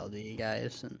profile to you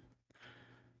guys, and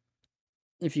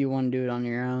if you want to do it on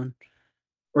your own.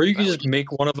 Or you could That just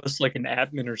make one of us like an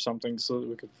admin or something so that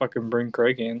we could fucking bring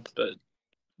Craig in. But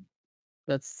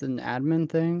That's an admin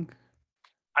thing.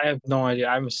 I have no idea.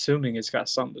 I'm assuming it's got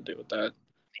something to do with that.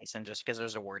 Mason, just because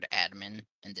there's a word admin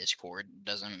in Discord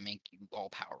doesn't make you all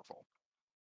powerful.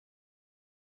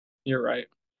 You're right.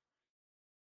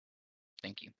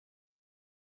 Thank you.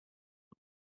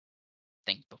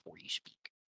 Think before you speak.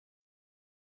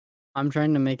 I'm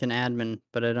trying to make an admin,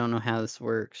 but I don't know how this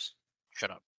works.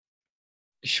 Shut up.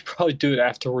 You should probably do it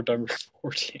after we're done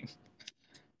recording.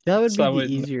 That would So be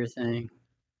the easier thing.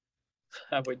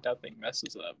 That way nothing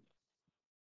messes up.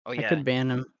 Oh I yeah. could ban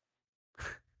him.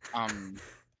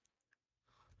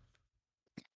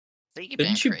 So you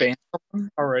Didn't you ban someone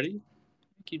already? I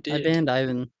think you did. I banned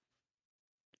Ivan,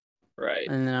 Right.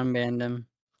 and then unbanned him.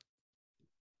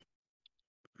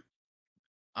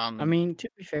 I mean, to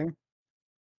be fair,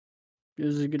 it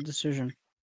was a good decision.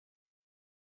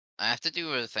 I have to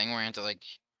do a thing where I have to like,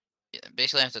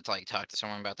 basically I have to like talk to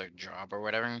someone about their job or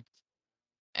whatever.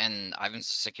 And Ivan's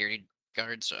a security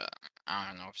guard, so I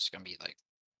don't know if it's gonna be like,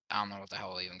 I don't know what the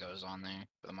hell even goes on there.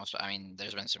 For the most, I mean,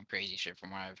 there's been some crazy shit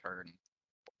from what I've heard.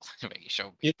 Like,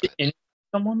 show You me, have to interview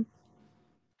someone?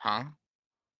 huh?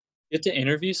 You have to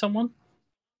interview someone?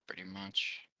 Pretty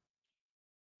much.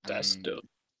 That's dope.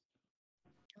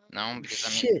 No, because I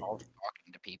mean, Shit. all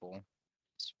talking to people.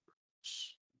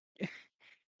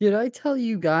 Did I tell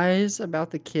you guys about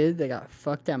the kid that got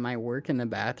fucked at my work in the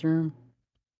bathroom?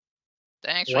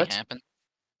 That actually What? happened.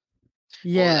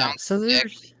 Yeah, so It there's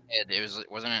actually did.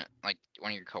 It wasn't it like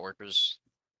one of your coworkers?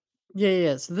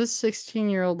 yeah. So this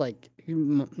 16-year-old, like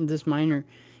this minor,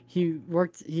 he's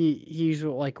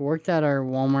like worked at our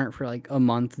Walmart for like a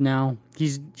month now.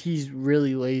 He's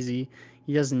really lazy.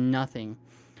 He does nothing,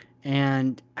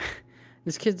 and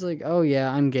this kid's like, "Oh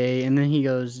yeah, I'm gay," and then he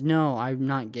goes, "No, I'm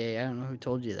not gay. I don't know who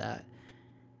told you that."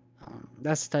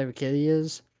 That's the type of kid he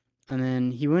is. And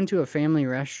then he went to a family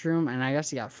restroom, and I guess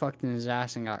he got fucked in his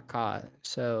ass and got caught.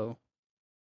 So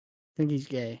I think he's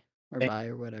gay or bi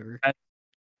or whatever. That's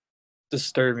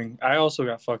disturbing. I also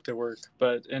got fucked at work,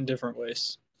 but in different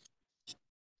ways.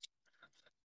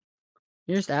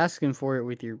 You're just asking for it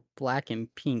with your black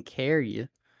and pink hair, you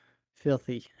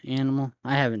filthy animal.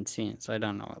 I haven't seen it, so I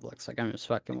don't know what it looks like. I'm just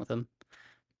fucking with him.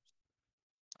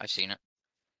 I've seen it.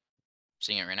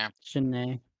 Seeing it right now.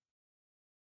 Shanae.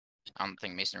 I don't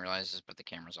think Mason realizes, but the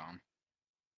camera's on.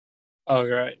 Oh,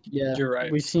 right. Yeah, You're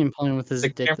right. we see him playing with his The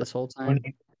dick camera this whole time.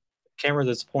 Camera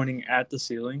that's pointing at the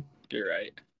ceiling. You're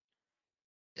right.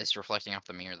 It's reflecting off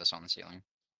the mirror that's on the ceiling.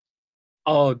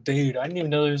 Oh, dude, I didn't even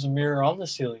know there was a mirror on the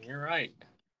ceiling. You're right.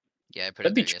 Yeah, I put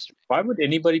That'd it be there yesterday. Why would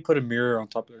anybody put a mirror on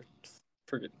top of their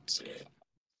friggin' ceiling?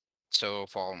 So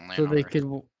fall and land So on they her.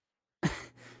 could.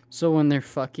 So when they're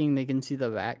fucking, they can see the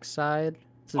back side.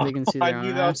 So they can see I their knew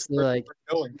own that ass. They're like,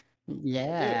 going.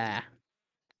 yeah.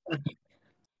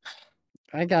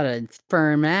 I got a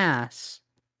firm ass.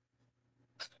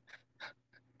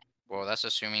 Well, that's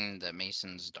assuming that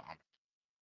Mason's dominant.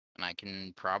 And I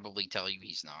can probably tell you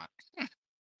he's not.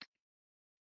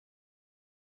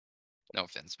 No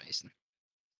offense, Mason.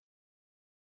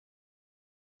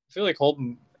 I feel like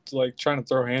Holden like trying to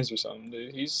throw hands or something,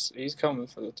 dude. He's coming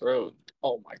for the throat.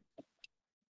 Oh my.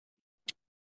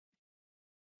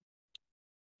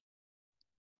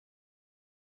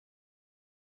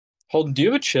 Holden, do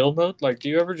you have a chill mode? Like, do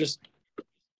you ever just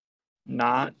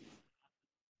not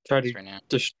try to Right now.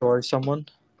 destroy someone?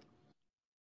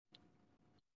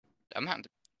 I'm not.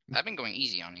 I've been going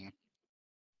easy on you.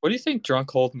 What do you think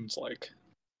drunk Holden's like?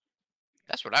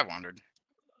 That's what I wondered.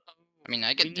 I mean,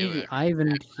 I could do it.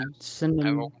 Ivan, send I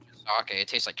him. will sake. It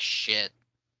tastes like shit.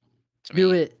 To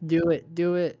Do me, it, do it,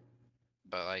 do it.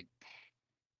 but like,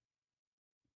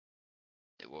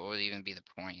 what would even be the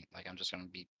point? Like, I'm just gonna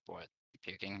be what,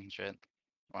 puking and shit.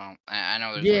 Well, I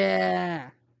know there's Yeah.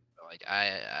 like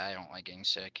I don't like getting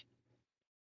sick.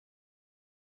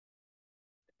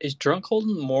 Is drunk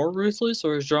Holden more ruthless,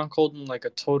 or is drunk Holden like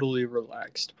a totally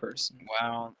relaxed person?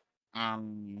 Well,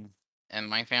 in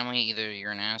my family, either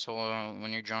you're an asshole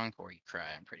when you're drunk or you cry.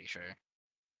 I'm pretty sure.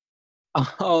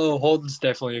 Oh, Holden's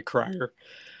definitely a crier.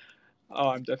 Oh,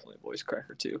 I'm definitely a voice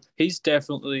cracker too. He's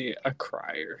definitely a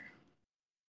crier.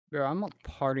 Bro, I'm a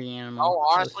party animal. Oh,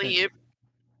 honestly,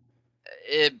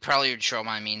 it probably would show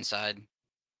my mean side.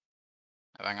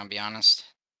 If I'm gonna be honest.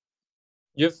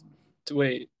 You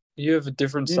have a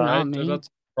different You're side. not me.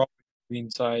 mean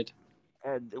side.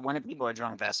 When people are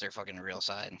drunk, that's their fucking real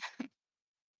side.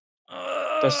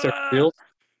 That's their real.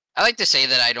 I like to say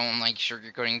that I don't like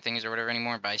sugarcoating things or whatever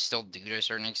anymore, but I still do to a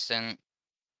certain extent.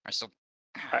 I still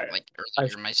like I-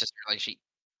 earlier. My sister, like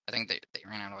I think they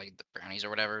ran out of like the brownies or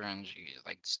whatever, and she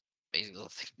like basically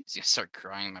she's gonna start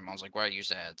crying. My mom's like, "Why are you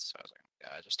sad?" So I was like,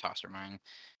 "Yeah, I just tossed her mine."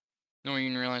 No, you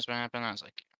didn't realize what happened. I was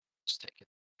like, "Just take it."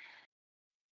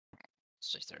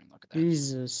 Let's sit there and look at that.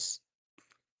 Jesus.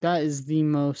 That is the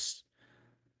most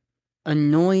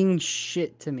annoying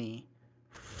shit to me.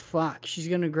 Fuck, she's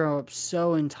gonna grow up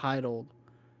so entitled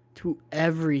to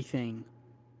everything.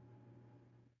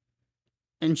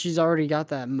 And she's already got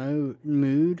that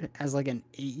mood as like an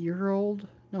 8-year-old?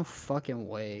 No fucking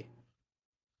way.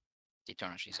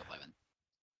 Daytona, she's 11.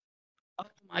 Oh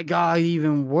my god,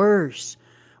 even worse.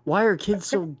 Why are kids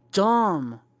so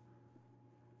dumb?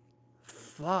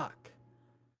 Fuck.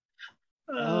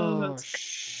 Oh that's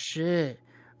shit.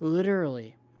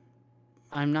 Literally.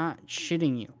 I'm not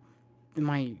shitting you.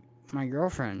 My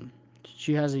girlfriend,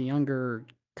 she has a younger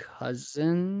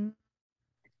cousin,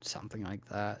 something like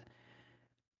that.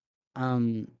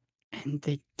 And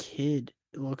the kid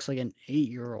looks like an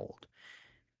 8-year-old,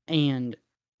 and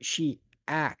she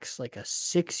acts like a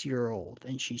 6-year-old,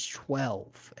 and she's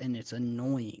 12, and it's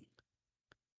annoying.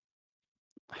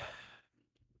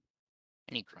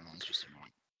 Any gremlins just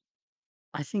annoying.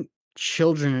 I think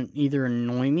children either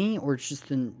annoy me or it's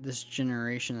just in this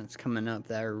generation that's coming up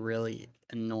that are really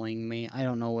annoying me. I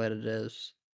don't know what it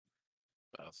is.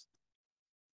 Both.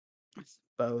 It's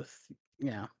both.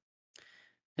 Yeah.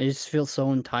 I just feel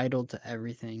so entitled to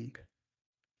everything.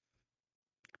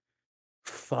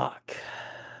 Fuck.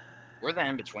 We're the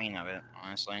in between of it,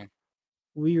 honestly.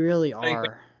 We really think we-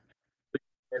 are.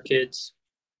 our kids.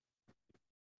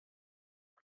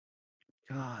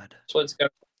 God. So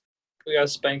we gotta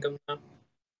spank them now.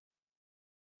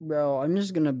 Bro, I'm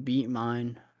just gonna beat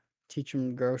mine. Teach him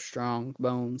to grow strong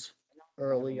bones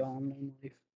early on in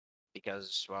life.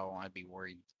 Because, well, I'd be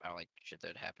worried about like shit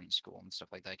that happened in school and stuff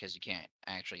like that. Because you can't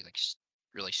actually like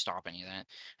really stop any of that.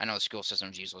 I know the school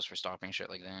system's useless for stopping shit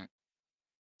like that.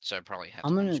 So I'd probably have to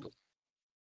I'm go to gonna school.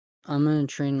 I'm gonna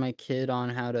train my kid on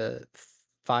how to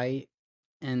fight,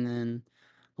 and then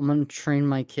I'm gonna train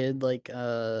my kid like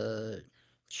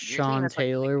Usually Sean that's like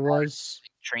Taylor was.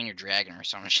 train your dragon or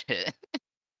some shit.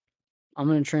 I'm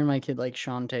gonna train my kid like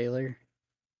Sean Taylor.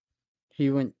 He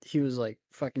was like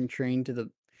fucking trained to the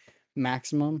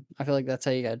maximum. I feel like that's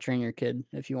how you gotta train your kid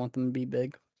if you want them to be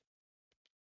big.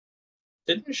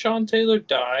 Didn't Sean Taylor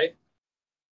die?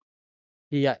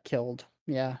 He got killed.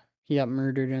 Yeah. He got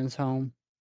murdered in his home.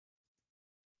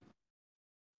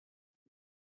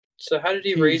 So how did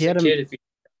he He raise a had him kid if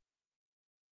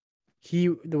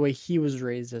the way he was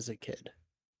raised as a kid.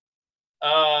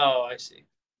 Oh, I see.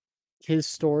 His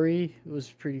story was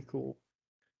pretty cool.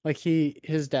 Like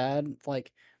his dad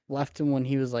like left him when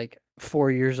he was like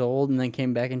 4 years old and then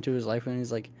came back into his life when he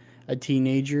was like a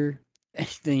teenager. And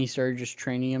then he started just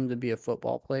training him to be a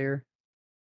football player.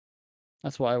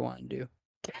 That's what I want to do.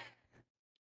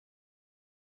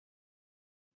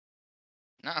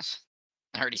 No,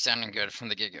 already sounding good from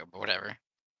the get go, but whatever.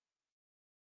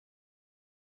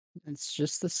 It's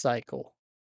just the cycle.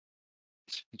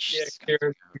 Yeah, Jesus,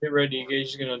 Kara, get ready. Gage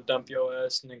is gonna dump your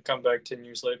ass and then come back 10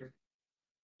 years later.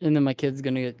 And then my kid's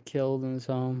gonna get killed in his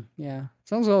home. Yeah.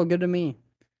 Sounds all good to me.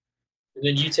 And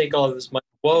then you take all of his money.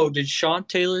 Whoa, did Sean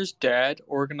Taylor's dad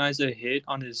organize a hit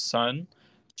on his son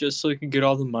just so he can get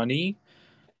all the money?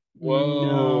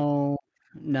 Whoa.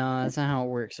 No, that's not how it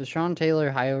works. So Sean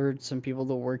Taylor hired some people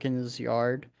to work in his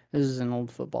yard. This is an old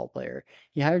football player.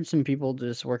 He hired some people to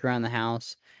just work around the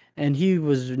house, and he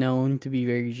was known to be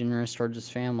very generous towards his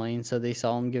family. And so they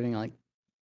saw him giving like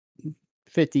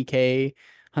 50K,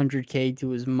 100K to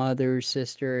his mother,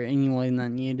 sister, anyone that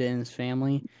needed it in his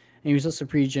family. And he was also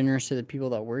pretty generous to the people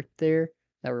that worked there,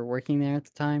 that were working there at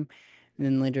the time. And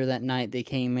then later that night, they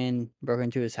came in, broke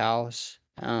into his house.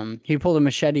 He pulled a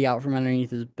machete out from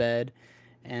underneath his bed,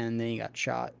 and then he got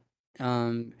shot.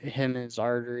 Him and his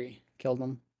artery killed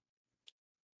him.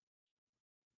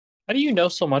 How do you know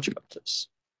so much about this?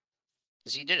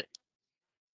 Because he did it.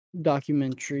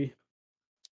 Documentary.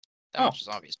 That Oh. much is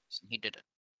obvious. He did it.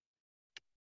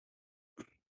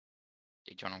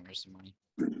 Daytona, where's the money?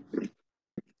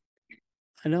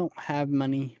 I don't have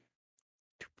money.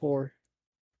 Too poor.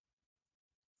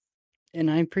 And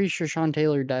I'm pretty sure Sean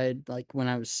Taylor died like when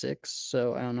I was 6,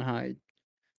 so I don't know how I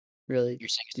really You're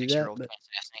saying a do 6-year that, old but can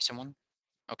assassinate someone?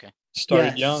 Okay. Started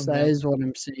yes, young, that man. is what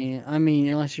I'm saying. I mean,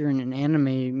 unless you're an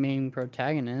anime main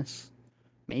protagonist,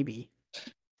 maybe.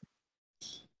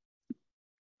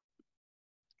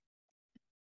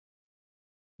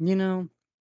 You know,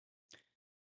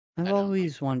 I've I don't know.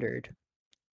 always wondered,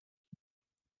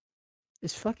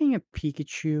 is fucking a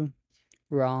Pikachu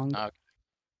wrong? Uh,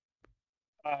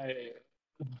 I'm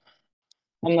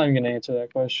not even gonna answer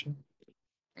that question.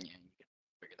 Yeah, you can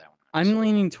figure that one out. I'm So,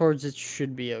 leaning towards it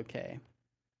should be okay.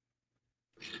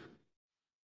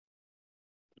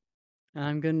 And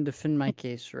I'm going to defend my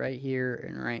case right here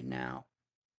and right now.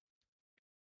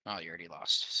 oh, you already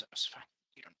lost, so it's fine.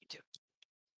 You don't need to.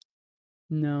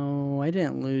 No, I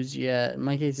didn't lose yet.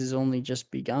 My case has only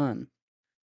just begun.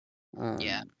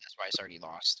 Yeah, that's why it's already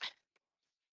lost.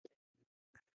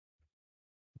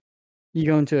 You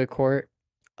go into a court.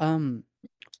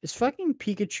 Is fucking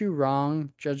Pikachu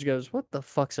wrong? Judge goes, what the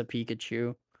fuck's a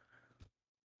Pikachu?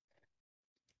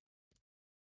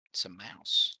 It's a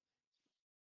mouse.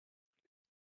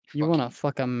 You wanna Fucking-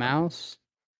 fuck a mouse?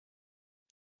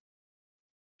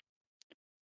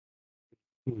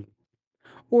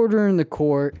 Order in the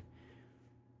court.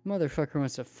 Motherfucker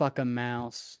wants to fuck a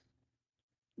mouse.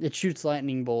 It shoots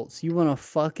lightning bolts. You want a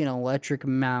fucking electric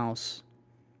mouse.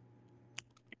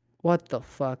 What the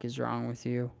fuck is wrong with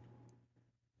you?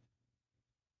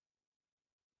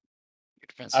 Your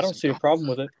defense I don't isn't see a going- problem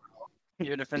with it.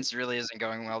 Your defense really isn't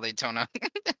going well, Daytona.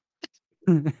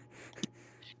 Be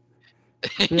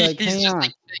like, he's hang just on.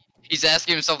 like, he's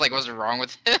asking himself like, what's wrong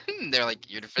with him? They're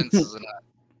like, your defense isn't.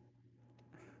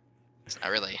 It's not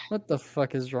really. What the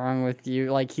fuck is wrong with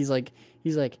you? Like, he's like,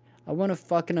 I want a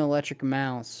fucking electric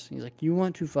mouse. He's like, you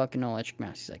want to fucking electric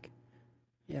mouse? He's like,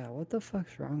 yeah, what the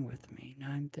fuck's wrong with me? Now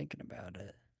I'm thinking about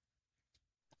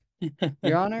it.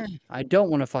 Your Honor, I don't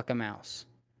want to fuck a mouse.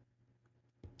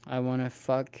 I want to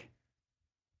fuck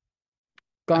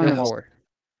carnivore.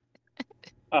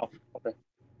 Oh, okay.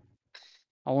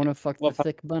 I want to fuck the What fu-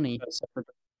 thick bunny. That's separate.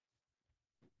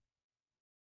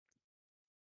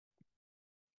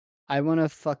 I want to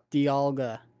fuck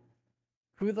Dialga.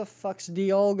 Who the fuck's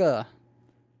Dialga?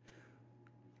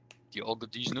 You all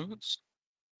got these notes?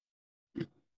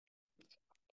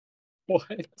 What?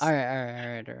 All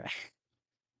right.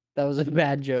 That was a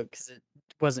bad joke because it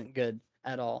wasn't good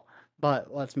at all.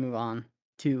 But let's move on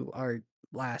to our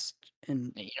last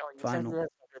and Yeah, you know, you final. have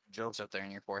jokes up there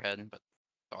in your forehead, but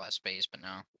all that space, but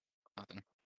no, nothing.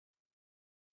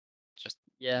 Just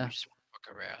Yeah. you just want to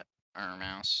fuck a rat or a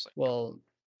mouse. Like, Well,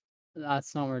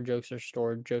 that's not where jokes are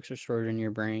stored. Jokes are stored in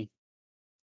your brain.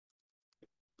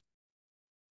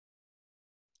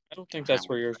 I don't think that's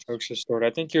where your jokes are stored. I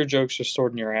think your jokes are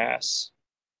stored in your ass.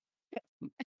 Yeah,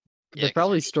 They're 'cause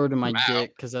probably you- stored in my Wow.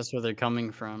 dick because that's where they're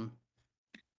coming from.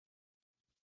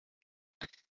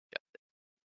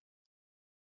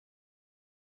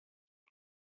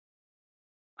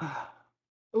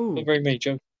 Ooh, Not very many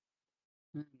jokes.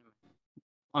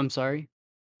 I'm sorry.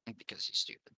 because he's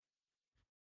stupid.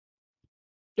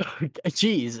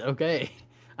 Jeez, okay,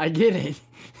 I get it.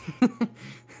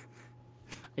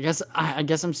 I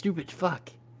guess I'm stupid. Fuck.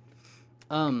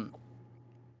 What? If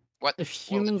What was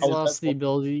humans How was lost that the for?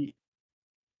 ability,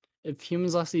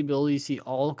 to see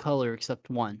all color except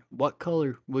one, what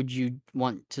color would you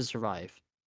want to survive?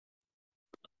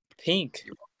 Pink.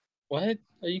 What?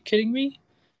 Are you kidding me?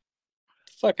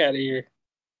 Fuck out of here.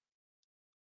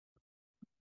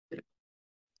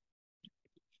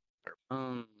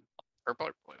 purple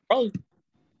or blue?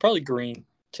 Probably green,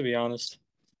 to be honest.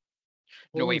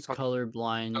 No, wait, Will's fuck.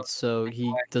 colorblind, so he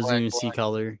black, doesn't black, even see black.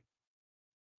 color.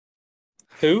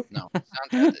 Who? No,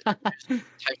 sounds types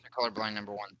of colorblind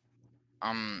number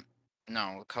one.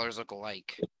 No, colors look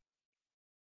alike.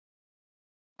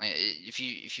 If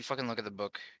you fucking look at the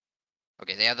book,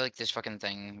 okay, they have like this fucking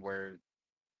thing where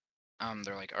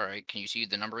they're like, all right, can you see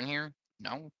the number in here?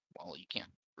 No, well, you can't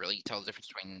really tell the difference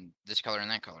between this color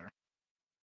and that color.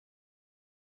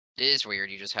 It is weird.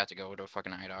 You just have to go to a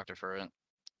fucking eye doctor for it.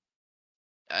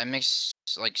 I mix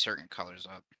like certain colors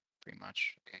up, pretty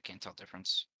much. I can't tell the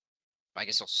difference. But I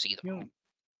guess I'll see them all.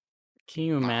 Can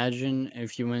you imagine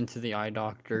if you went to the eye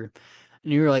doctor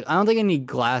and you were like, I don't think I need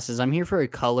glasses. I'm here for a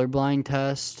colorblind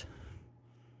test.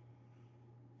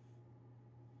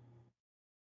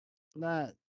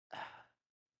 That.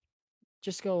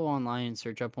 Just go online and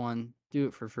search up one. Do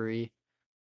it for free.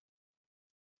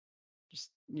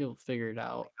 Just you'll figure it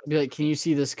out. Be like, can you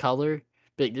see this color?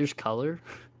 Be like, there's color.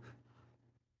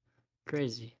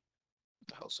 Crazy. What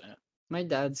the hell's that? My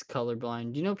dad's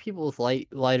colorblind. Do you know people with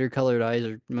lighter colored eyes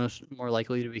are more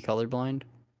likely to be colorblind?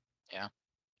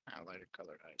 I have lighter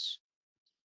colored eyes.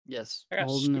 Yes, I got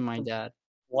Holden and my super- dad.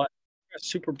 I got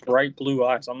super bright blue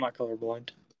eyes. I'm not colorblind.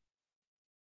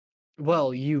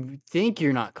 Well, you think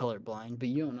you're not colorblind, but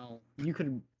you don't know. You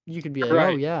could be like, oh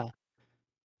Right. yeah.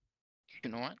 You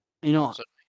know what? You know, So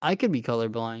I could be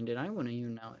colorblind and I wouldn't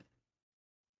even know it.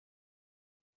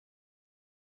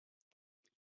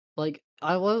 Like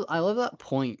I love that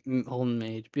point Holden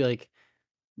made. Be like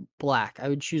black. I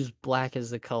would choose black as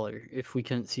the color if we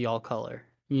couldn't see all color.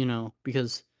 You know,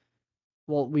 because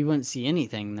well, we wouldn't see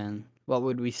anything then. What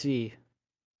would we see?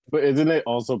 But isn't it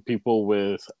also people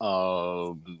with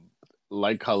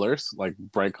light colors, like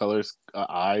bright colors,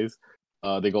 eyes?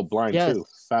 They go blind Yes. too,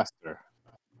 faster.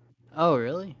 Oh,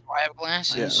 really? I have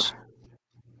glasses.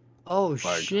 Oh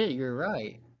Like- shit, you're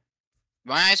right.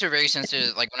 My eyes are very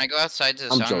sensitive. Like when I go outside to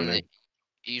the I'm sun, joining. they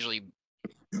usually.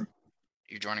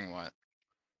 You're joining what?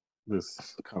 This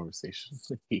conversation,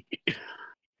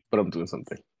 but I'm doing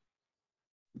something.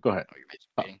 Go ahead. Oh, you're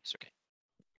masturbating. It's okay.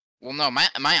 Well, no, my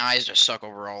eyes just suck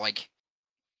overall. Like,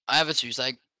 I have a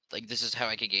suicide. Like, this is how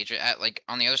I could gauge it. At like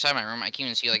on the other side of my room, I can't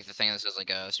even see like the thing that says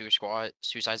like a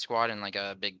suicide squad, and like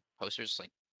a big posters. Like,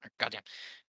 goddamn.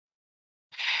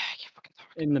 I can't fucking talk.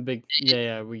 In the big,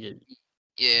 yeah, we get.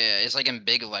 Yeah, it's like in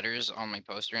big letters on my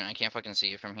poster, and I can't fucking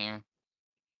see it from here.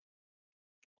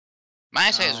 My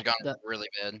eyesight has Oh, gone that- really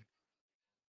bad.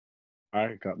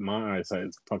 I got my eyesight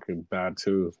is fucking bad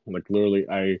too. Like literally,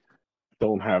 I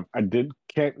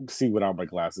can't see without my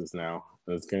glasses now.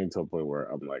 It's getting to a point where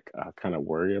I'm like, I kind of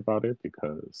worry about it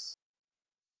because,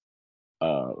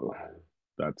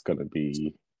 that's gonna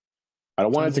be. I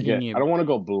don't want Sounds it to like you get. need- I don't want to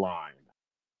go blind.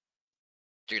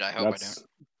 Dude, I hope I don't.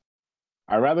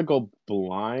 I'd rather go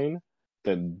blind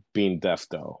than being deaf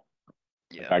though.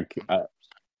 Yeah.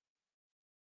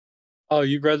 Oh,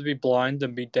 you'd rather be blind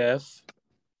than be deaf?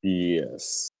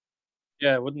 Yes.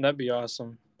 Yeah, wouldn't that be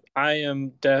awesome? I am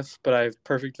deaf, but I have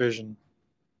perfect vision.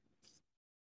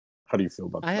 How do you feel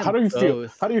about I have How do you feel?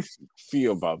 both. How do you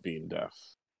feel about being deaf?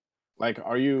 Like,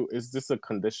 is this a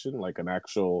condition, like an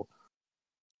actual,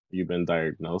 you've been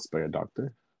diagnosed by a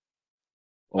doctor?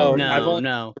 Oh, no, I've only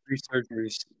no, 3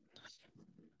 surgeries.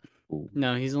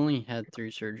 no. He's only had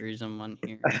 3 surgeries in 1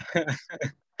 year,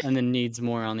 and then needs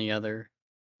more on the other.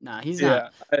 Nah, he's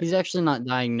not. Yeah, He's actually not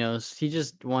diagnosed. He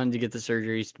just wanted to get the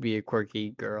surgeries to be a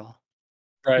quirky girl.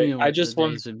 right. You know I what just the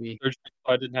wanted days would be. surgery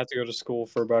so I didn't have to go to school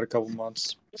for about a couple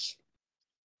months.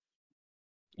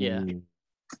 Yeah. Mm.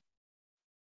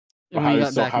 And when he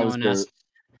got So back, no one asked.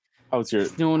 How's your?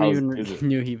 No one how's- even is it-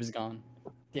 knew he was gone.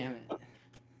 Damn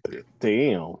it.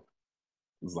 Damn.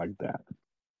 It's like that.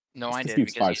 No, I Because did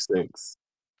he's because 5'6".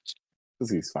 Because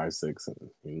he's 5'6",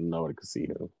 and nobody could see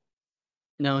him.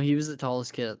 No, he was the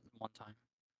tallest kid at one time.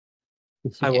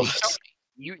 I Yeah, was.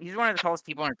 he's one of the tallest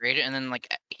people in our grade, and then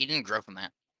like he didn't grow from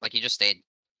that. Like he just stayed.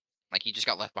 Like he just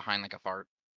got left behind like a fart.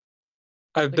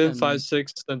 I've Like been a-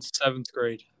 5'6" since 7th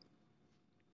grade.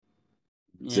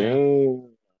 Yeah. Damn.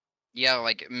 Yeah,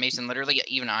 like Mason, literally,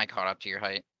 even I caught up to your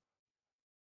height.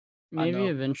 Maybe know.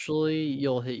 eventually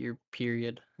you'll hit your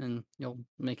period and you'll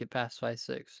make it past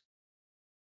 5'6".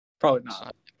 Probably So,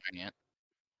 not. yet.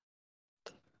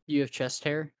 You have chest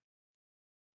hair.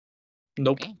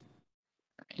 Nope. Me?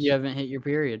 You haven't hit your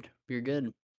period. You're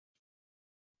good.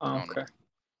 Oh, Oh, no. okay.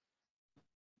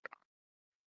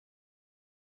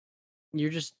 You're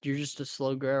just a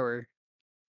slow grower.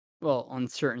 Well, on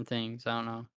certain things, I don't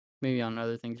know. Maybe on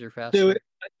other things you're faster. Do it.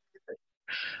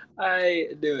 I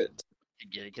do it. I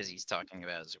get it because he's talking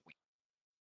about his week.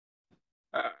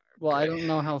 Well, I Okay. don't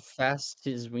know how fast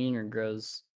his wiener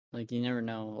grows. Like you never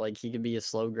know. Like he could be a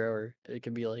slow grower. It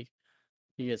could be like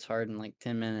he gets hard in like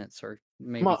 10 minutes or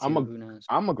maybe I'm 2. Who knows?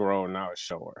 I'm a grower, not a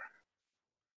shower.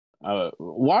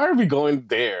 Why are we going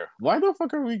there? Why the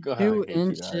fuck are we going? 2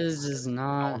 inches is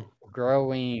not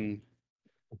growing.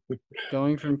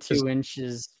 Going from 2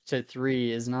 inches to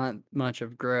 3 is not much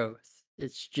of growth.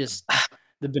 It's just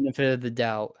the benefit of the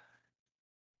doubt.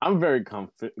 I'm very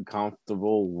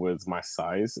comfortable with my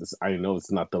size. I know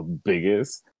it's not the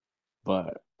biggest,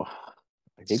 but I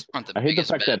It's not the hate the biggest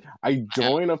fact bed. that I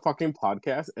join a fucking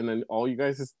podcast and then all you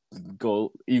guys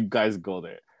go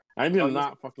there. I did Oh, you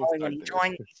not fucking Only start when you this.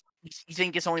 join. You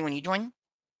think it's only when you join,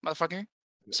 motherfucker?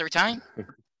 It's every time.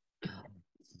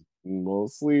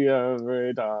 Mostly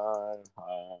every time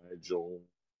I join.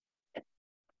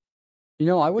 You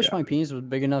know, I wish Yeah. my penis was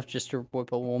big enough just to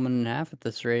whip a woman in half at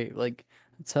this rate. Like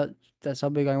that's how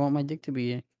big I want my dick to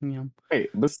be. You know. Hey,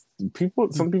 but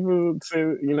some people say,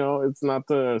 it's not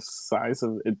the size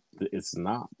of it. It's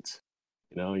not.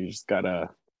 You just gotta.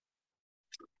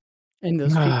 And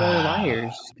those people are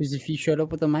liars. Because if you showed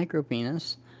up with a micro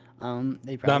penis,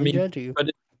 they probably judge you.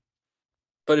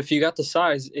 But if you got the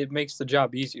size, it makes the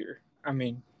job easier. I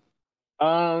mean,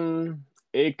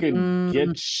 It could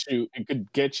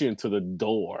Mm. get you into the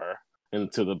door,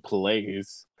 into the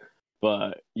place,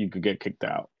 but you could get kicked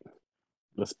out.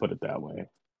 Let's put it that way.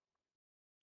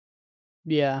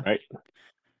 Yeah. right?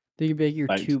 They could be like, you're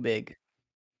Like, too big.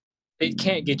 It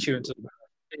can't get you into.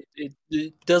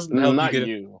 It doesn't help you not get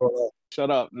you. into. Shut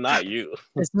up, not you.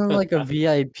 It's not like a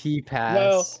VIP Well,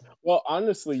 pass.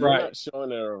 honestly, you're Right. not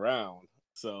showing it around.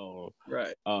 So,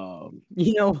 Right.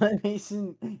 You know what,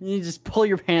 Mason? You just pull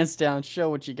your pants down, show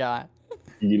what you got.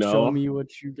 you Show know, me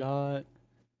what you got.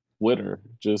 Twitter,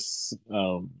 just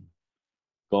go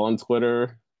on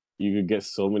Twitter. You could get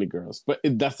so many girls, but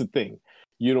that's the thing.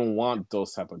 You don't want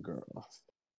those type of girls.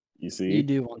 You You see,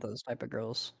 do want those type of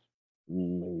girls.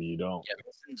 maybe you don't. Yeah,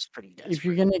 Mason's pretty desperate. If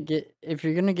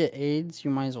you're gonna get AIDS,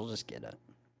 you might as well just get it.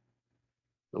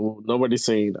 Nobody's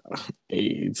saying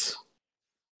AIDS.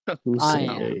 Who's I saying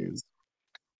am. AIDS?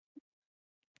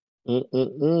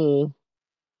 Mm-mm-mm.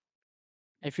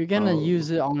 If you're gonna Oh.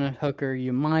 use it on a hooker,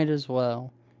 you might as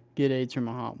well get AIDS from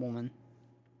a hot woman.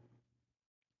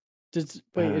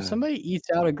 Wait, if somebody eats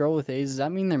out a girl with AIDS, does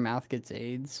that mean their mouth gets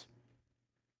AIDS?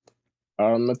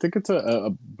 I think it's a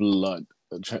blood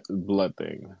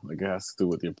thing. Like it has to do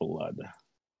with your blood.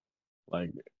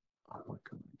 Like, oh my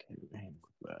god, I can't name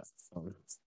that.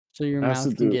 So your It has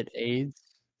mouth to can do- get AIDS?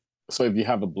 So if you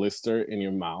have a blister in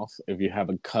your mouth, if you have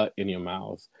a cut in your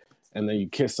mouth, and then you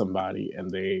kiss somebody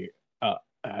and they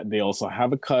also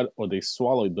have a cut or they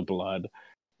swallow the blood,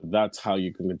 that's how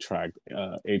you can contract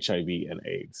HIV and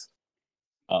AIDS.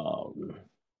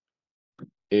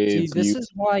 See, It's this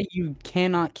is why you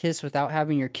cannot kiss without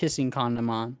having your kissing condom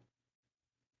on.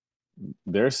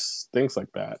 there's things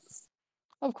like that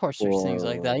Of course there's things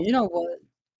like that. for You know what?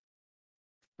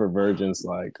 for virgins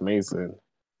like Mason.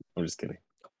 I'm just kidding.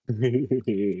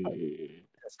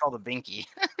 It's called a binky.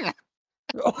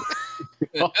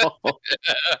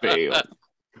 Fail.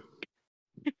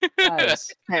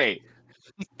 Guys, Hey,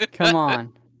 come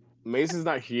on. Mason's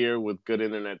not here with good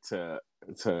internet to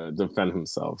defend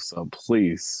himself, so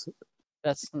please.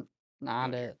 That's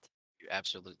not it. You're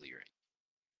absolutely right.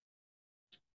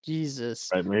 Jesus.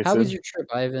 Right, Mason? How was your trip,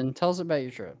 Ivan? Tell us about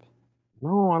your trip.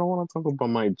 No, I don't want to talk about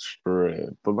my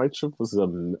trip. But my trip was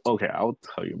okay. I'll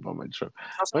tell you about my trip.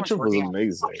 My trip was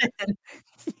amazing.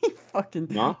 Fucking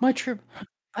Huh? my trip.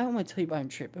 I don't want to tell you about my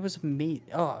trip. It was amazing.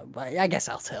 Oh, but I guess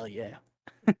I'll tell you.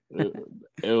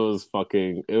 It was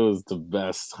the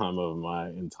best time of my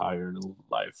entire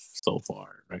life so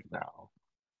far right now.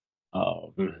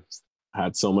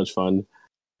 Had so much fun.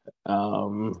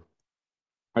 I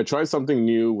tried something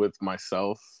new with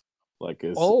myself, like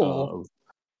it's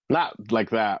not like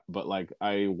that, but like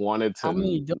I wanted How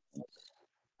many? to,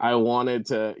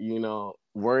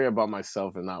 worry about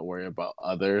myself and not worry about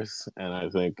others, and I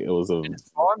think it was a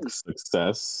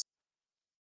success.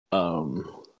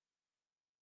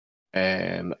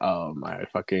 And I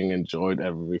fucking enjoyed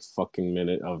every fucking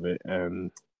minute of it,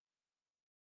 and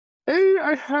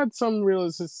I had some I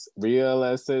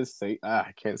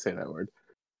can't say that word.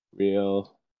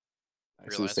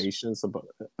 Realizations about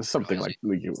something like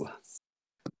you.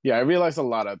 Yeah, I realized a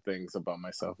lot of things about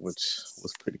myself, which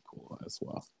was pretty cool as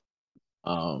well.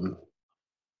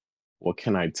 What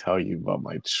can I tell you about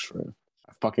my trip?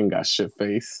 I fucking got shit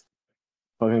face.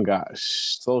 Fucking got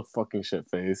so fucking shit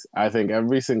face. I think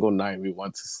every single night we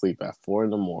went to sleep at 4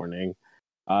 a.m.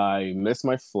 I missed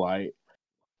my flight.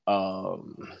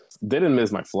 Didn't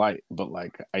miss my flight, but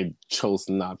like I chose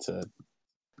not to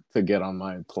get on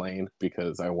my plane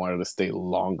because I wanted to stay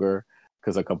longer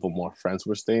because a couple more friends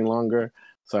were staying longer.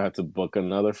 So I had to book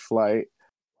another flight,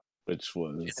 which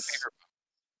was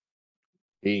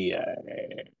The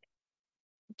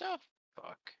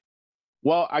fuck.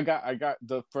 Well, I got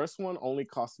the first one only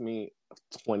cost me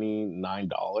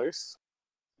 $29.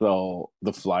 So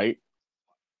the flight,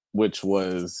 which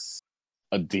was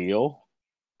a deal,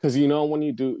 because when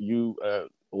you do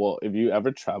if you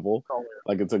ever travel,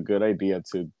 like it's a good idea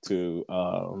to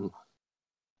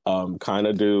kind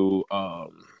of do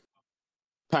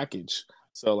package.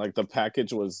 So like the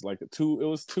package was like it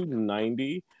was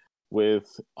 $290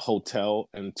 with hotel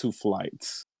and 2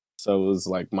 flights. So it was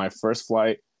like my first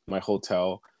flight, my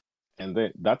hotel, and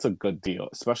then that's a good deal,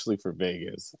 especially for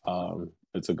Vegas.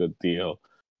 It's a good deal.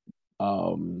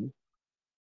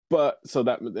 But so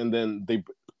that, and then they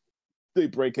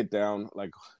break it down,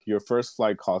 like your first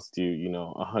flight cost you,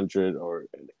 $100 or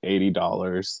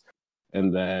 $80,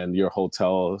 and then your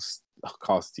hotels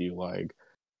cost you like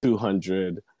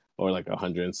 200 or like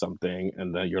 100 and something,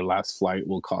 and then your last flight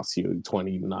will cost you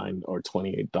 $29 or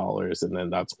 $28, and then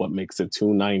that's what makes it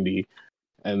 $290.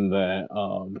 And then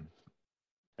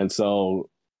and so,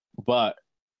 but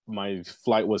my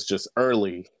flight was just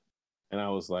early, and I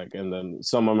was like, and then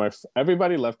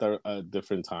everybody left at a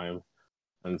different time,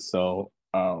 and so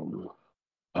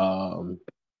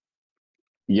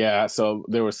yeah, so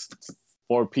there was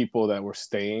 4 people that were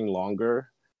staying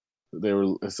longer.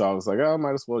 So I was like, oh, I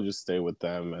might as well just stay with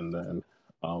them, and then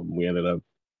we ended up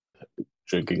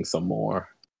drinking some more.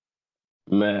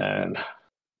 Man,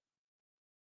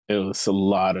 it was a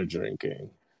lot of drinking,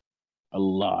 a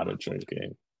lot of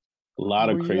drinking, a lot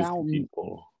Were of you crazy out?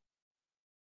 people.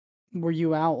 Were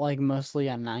you out like mostly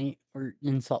at night or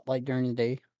like during the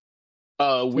day?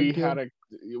 We Type had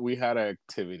we had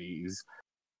activities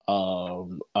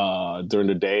during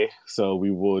the day, so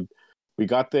we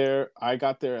got there. I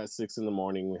got there at 6 in the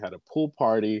morning. We had a pool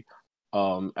party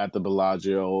at the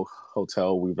Bellagio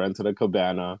Hotel. We rented a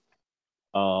cabana.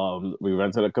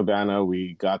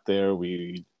 We got there.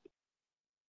 We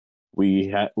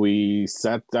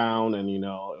sat down, and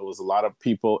it was a lot of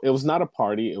people. It was not a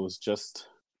party. It was just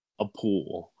a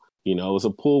pool. It was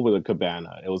a pool with a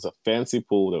cabana. It was a fancy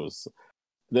pool. It was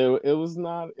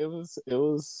not. It was.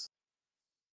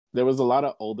 There was a lot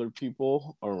of older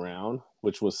people around,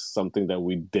 which was something that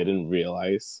we didn't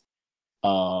realize.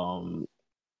 Um,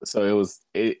 so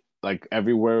it like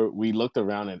everywhere we looked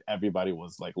around, and everybody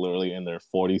was like literally in their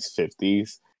 40s,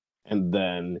 50s. And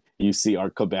then you see our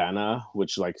cabana,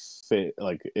 which like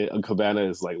a cabana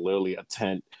is like literally a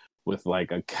tent with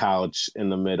like a couch in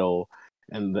the middle,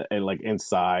 and like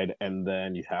inside, and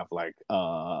then you have like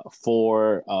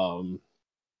 4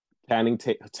 tanning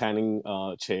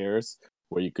chairs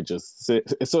where you could just sit.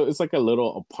 So it's like a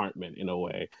little apartment in a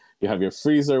way. You have your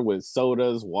freezer with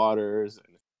sodas, waters,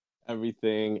 and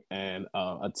everything, and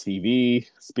a TV,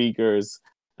 speakers,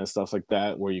 and stuff like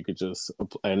that, where you could just,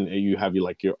 and you have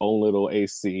your own little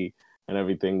AC and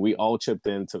everything. We all chipped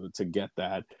in to get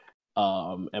that.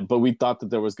 But we thought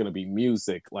that there was going to be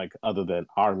music like other than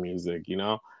our music,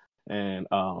 and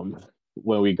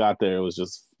when we got there, it was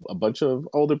just a bunch of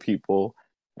older people,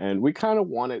 and we kind of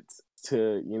wanted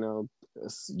to,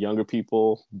 younger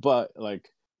people, but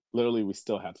like literally we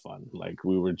still had fun. Like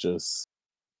we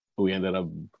ended up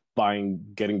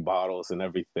getting bottles and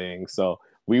everything. So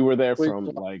we were there Wait, from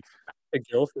like, a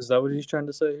gilf? Is that what he's trying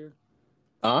to say here?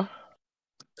 huh?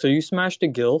 So you smashed a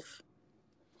gilf?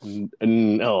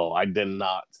 No, I did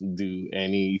not do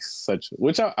any such.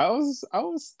 Which I was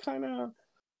kind of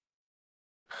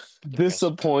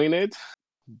disappointed,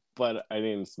 but I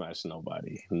didn't smash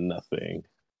nobody, nothing.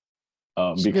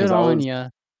 Because good on you.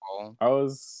 I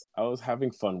was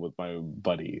having fun with my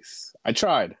buddies. I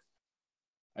tried,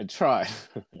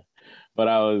 but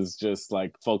I was just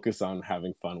like focused on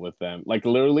having fun with them. Like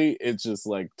literally, it's just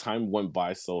like time went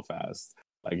by so fast.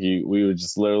 Like we were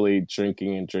just literally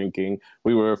drinking and drinking.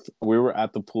 We were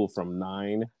at the pool from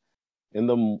 9 in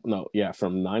the no, yeah,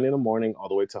 from 9 in the morning all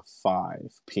the way to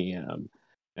 5 p.m.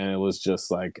 And it was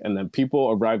just like, and then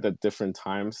people arrived at different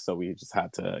times, so we just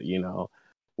had to,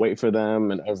 wait for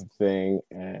them and everything.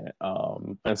 And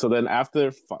so then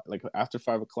after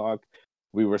 5 o'clock,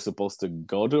 we were supposed to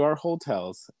go to our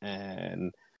hotels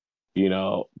and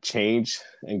change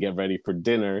and get ready for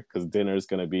dinner, because dinner is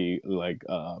gonna be like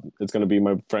it's gonna be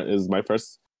my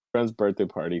first friend's birthday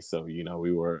party. So we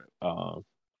were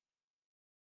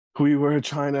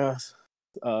trying to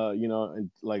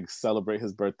like celebrate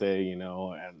his birthday,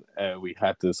 and we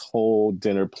had this whole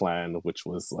dinner plan, which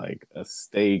was like a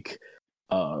steak.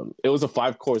 It was a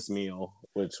 5-course meal,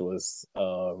 which was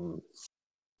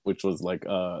like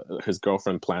his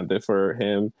girlfriend planned it for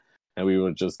him, and we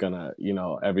were just gonna,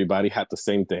 everybody had the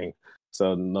same thing,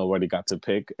 so nobody got to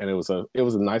pick. And it was a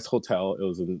nice hotel. It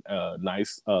was a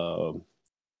nice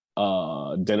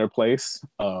dinner place,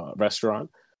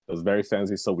 restaurant. It was very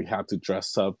fancy, so we had to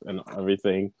dress up and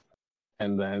everything.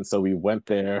 And then so we went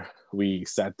there, we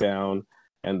sat down,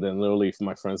 and then literally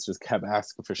my friends just kept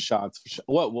asking for shots.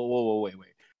 Whoa, wait.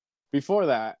 Before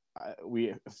that,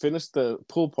 we finished the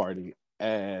pool party,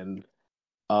 and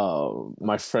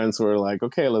my friends were like,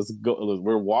 "Okay, let's go.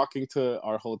 We're walking to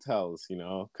our hotels,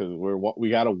 because we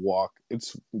gotta walk.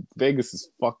 It's Vegas is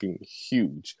fucking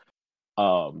huge.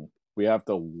 We have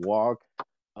to walk.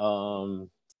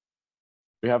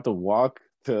 We have to walk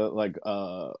to like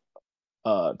to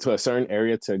a certain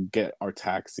area to get our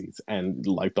taxis, and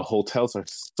like the hotels are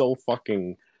so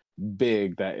fucking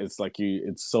big that it's like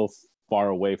it's so far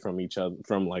away from each other,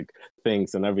 from like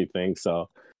things and everything.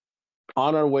 So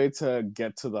on our way to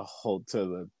get to the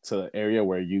area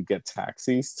where you get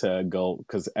taxis to go,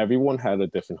 because everyone had a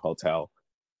different hotel,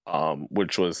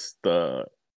 which was the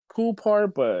cool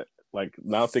part. But like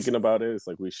now thinking about it, it's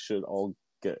like we should all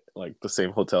get like the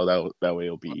same hotel. That way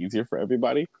it'll be easier for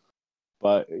everybody.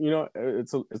 But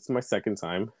it's my second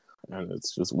time, and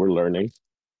it's just we're learning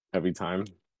every time.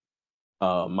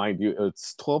 Mind you,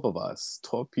 it's 12 of us,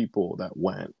 12 people that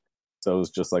went. So it was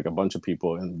just like a bunch of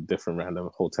people in different random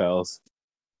hotels.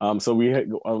 So we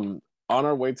had on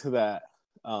our way to that.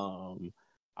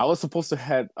 I was supposed to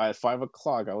head at 5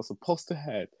 o'clock. I was supposed to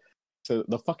head. So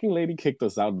the fucking lady kicked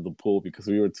us out of the pool because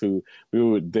didn't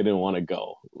want to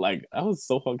go. Like I was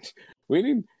so fucking. We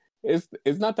didn't.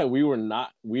 It's not that we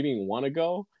didn't want to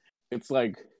go. It's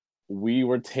like we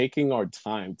were taking our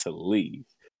time to leave,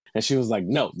 and she was like,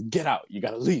 "No, get out. You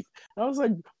gotta leave." And I was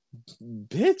like,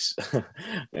 "Bitch."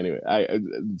 Anyway, I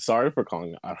sorry for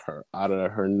calling out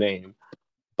of her name,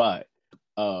 but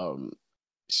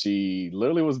she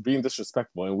literally was being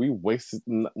disrespectful, and we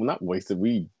not wasted.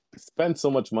 We spent so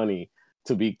much money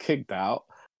to be kicked out.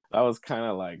 That was kind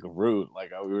of like rude.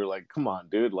 Like we were like, "Come on,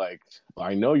 dude! Like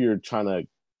I know you're trying to,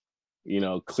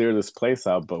 clear this place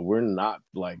out, but we're not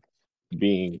like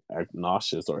being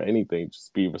obnoxious or anything.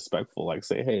 Just be respectful. Like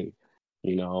say, hey,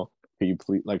 can you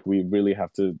please? Like we really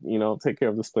have to, take care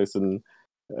of this place and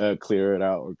clear it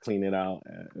out or clean it out."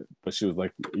 But she was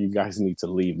like, "You guys need to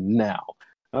leave now."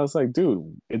 I was like,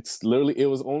 "Dude, it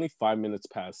was only 5 minutes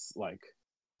past, like,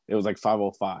 it was like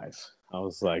 5:05. I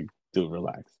was like, "Dude,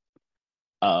 relax."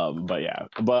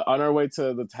 But on our way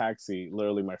to the taxi,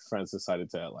 literally my friends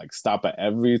decided to like stop at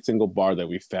every single bar that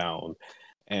we found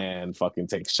and fucking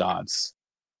take shots.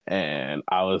 And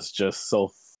I was just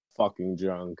so fucking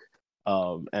drunk.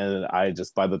 And I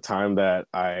just, by the time that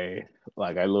I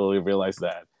literally realized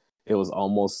that it was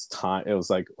almost time. It was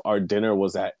like our dinner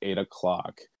was at 8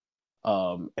 o'clock.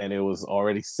 And it was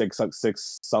already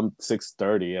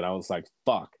 6:30, and I was like,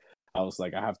 fuck. I was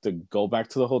like, I have to go back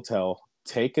to the hotel,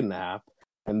 take a nap,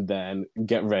 and then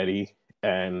get ready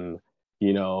and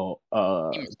to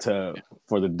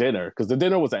for the dinner, because the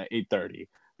dinner was at 8:30.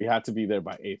 We had to be there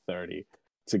by 8:30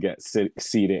 to get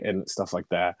seated and stuff like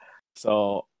that.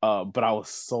 So but I was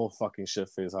so fucking shit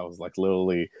faced. I was like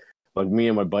literally, like, me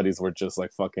and my buddies were just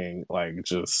like fucking like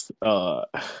just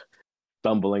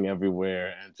stumbling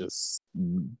everywhere and just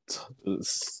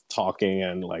talking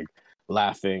and like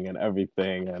laughing and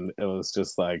everything, and it was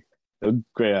just like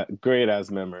great ass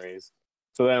memories.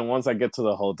 So then once I get to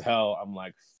the hotel, I'm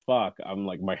like, fuck, I'm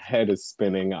like, my head is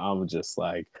spinning. I'm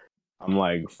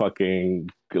like fucking,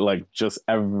 like, just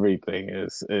everything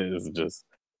is just,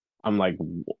 I'm like,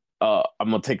 I'm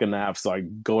gonna take a nap. So I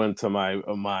go into my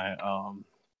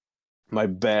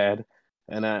bed,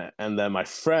 and then my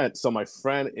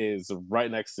friend is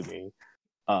right next to me.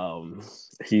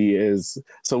 He is,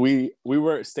 so we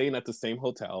were staying at the same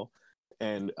hotel,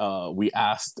 and we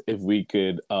asked if we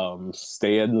could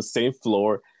stay in the same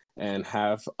floor and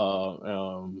have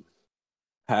a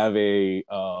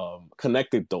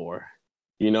connected door.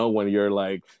 When you're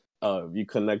like,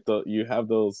 you have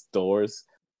those doors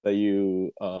that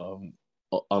you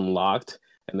unlocked,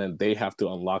 and then they have to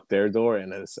unlock their door,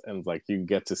 and like you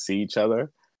get to see each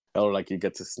other, or like you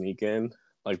get to sneak in.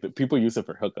 Like the people use it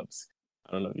for hookups.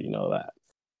 I don't know if you know that.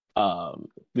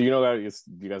 Do you know that?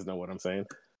 Do you guys know what I'm saying?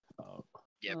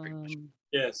 Yeah, pretty much.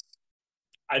 Yes.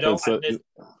 I don't.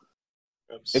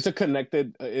 It's a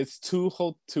connected. It's two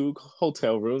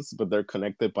hotel rooms, but they're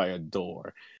connected by a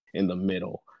door in the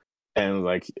middle, and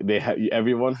like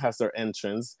everyone has their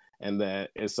entrance, and then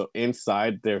so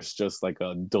inside there's just like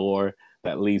a door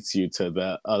that leads you to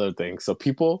the other thing. So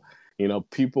people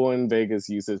in Vegas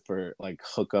use it for like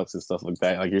hookups and stuff like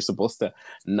that. Like you're supposed to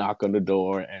knock on the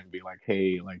door and be like,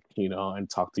 hey, like, and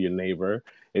talk to your neighbor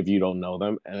if you don't know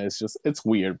them. And it's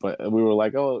weird, but we were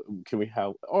like, oh, can we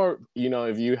have, or,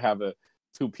 if you have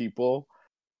two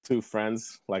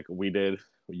friends, like we did,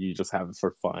 you just have it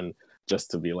for fun, just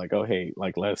to be like, oh, hey,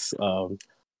 like, let's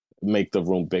make the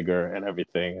room bigger and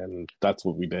everything. And that's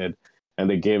what we did. And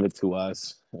they gave it to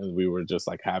us, and we were just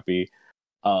like happy.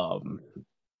 My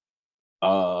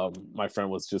friend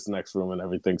was just next room and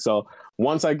everything. So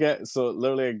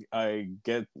literally I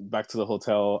get back to the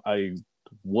hotel. I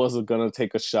wasn't gonna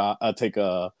take a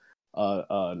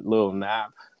little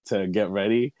nap to get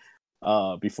ready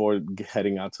before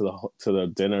heading out to the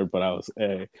dinner, but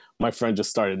my friend just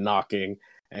started knocking,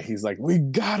 and he's like, we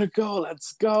gotta go,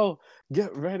 let's go,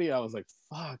 get ready. I was like,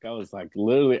 fuck. I was like,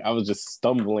 literally, I was just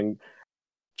stumbling,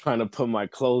 trying to put my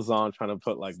clothes on, trying to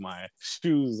put like my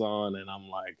shoes on, and I'm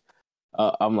like,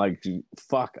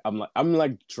 fuck. I'm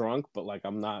like drunk, but like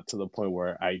I'm not to the point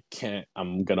where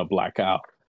I'm gonna black out.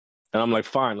 And I'm like,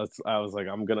 fine, I was like,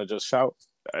 I'm gonna just shout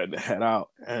and head out.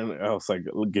 And I was like,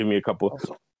 give me like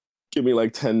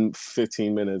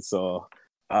 10-15 minutes. So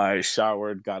I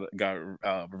showered, got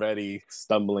ready,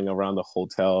 stumbling around the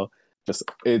hotel.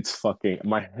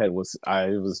 My head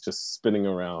I was just spinning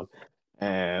around.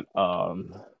 And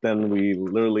then we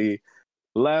literally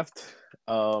left.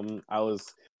 I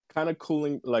was kind of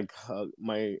cooling, like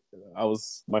my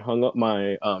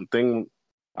thing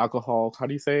alcohol. How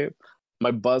do you say it?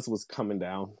 My buzz was coming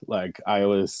down. Like I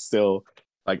was still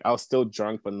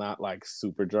drunk, but not like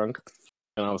super drunk.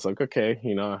 And I was like, okay,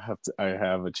 I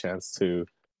have a chance to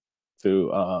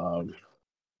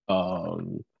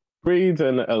um breathe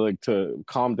and like to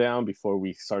calm down before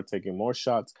we start taking more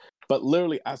shots. But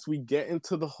literally, as we get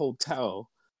into the hotel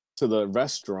to the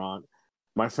restaurant,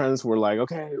 my friends were like,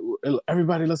 okay,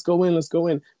 everybody, let's go in, let's go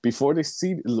in. Before they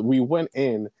see, we went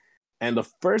in, and the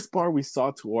first bar we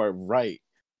saw to our right,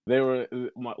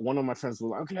 one of my friends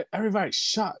was like, okay, everybody,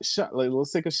 shot, like,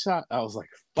 let's take a shot. I was like,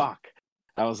 fuck.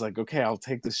 I was like, okay, I'll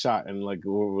take the shot. And like,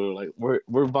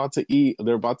 we're about to eat.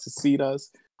 They're about to seat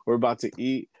us. We're about to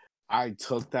eat. I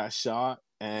took that shot,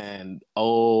 and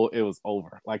it was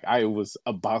over. Like I was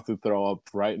about to throw up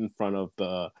right in front of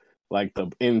the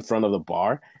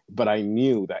bar, but I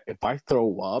knew that if I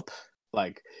throw up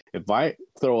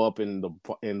in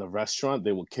the restaurant,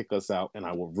 they will kick us out, and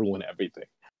I will ruin everything.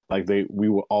 Like we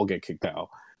will all get kicked out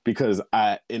because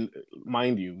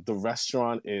mind you, the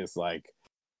restaurant is like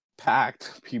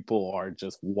packed. People are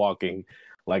just walking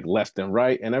like left and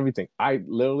right and everything. I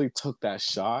literally took that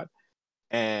shot,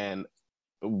 and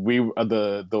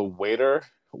the waiter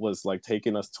was like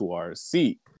taking us to our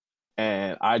seat,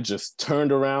 and I just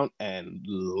turned around and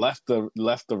left the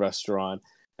restaurant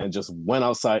and just went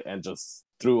outside and just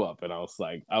threw up. And I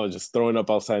was just throwing up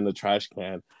outside in the trash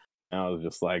can, and I was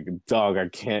just like, dog, I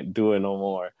can't do it no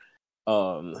more.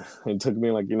 It took me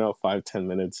 5-10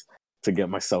 minutes to get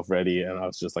myself ready, and I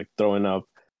was just like throwing up.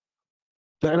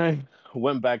 Then I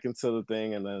went back into the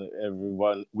thing, and then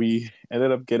we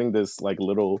ended up getting this like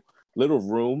little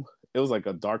room. It was like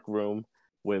a dark room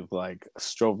with like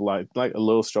strobe light, like a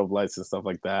little strobe lights and stuff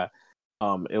like that.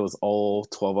 It was all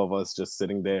 12 of us just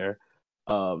sitting there,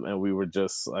 and we were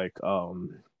just like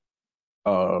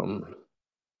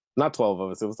not 12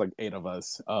 of us. It was like 8 of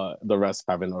us. The rest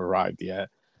haven't arrived yet.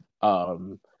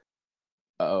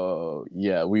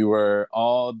 Yeah, we were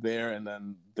all there, and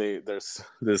then there's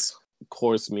this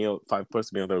 5-course meal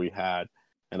that we had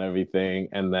and everything.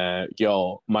 And then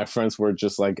my friends were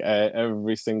just like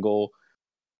every single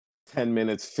 10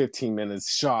 minutes, 15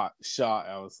 minutes, shot.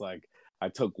 I was like, I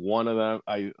took one of them.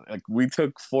 We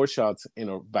took 4 shots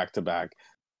back to back.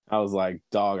 I was like,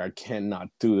 dog, I cannot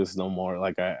do this no more.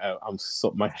 Like I'm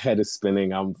so, my head is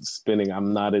spinning. I'm spinning.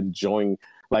 I'm not enjoying.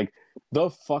 Like the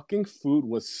fucking food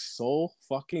was so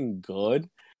fucking good,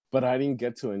 but I didn't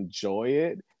get to enjoy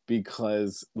it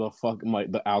because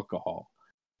the alcohol.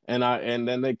 And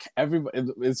then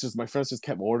it's just my friends just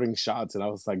kept ordering shots, and I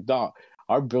was like, dog,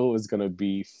 our bill is gonna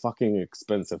be fucking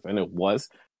expensive, and it was,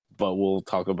 but we'll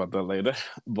talk about that later.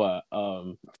 But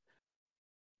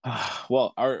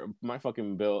well, my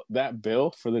fucking bill, that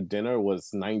bill for the dinner was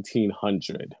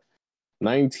 $1,900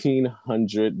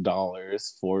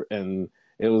 and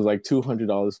it was like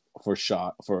 $200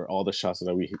 for all the shots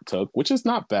that we took, which is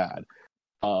not bad.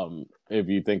 If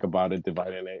you think about it,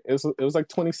 dividing it was like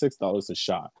 $26 a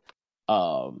shot.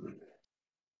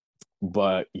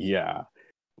 But yeah,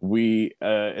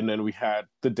 and then we had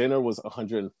the dinner was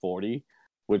 140,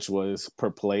 which was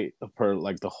per plate, per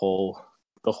like the whole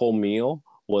meal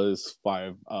was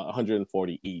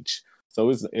 140 each. So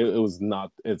it was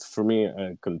not, it's for me,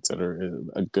 I consider it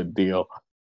a good deal.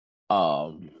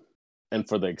 And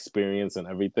for the experience and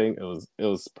everything, it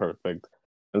was perfect.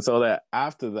 And so that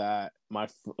after that,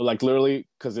 literally,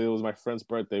 because it was my friend's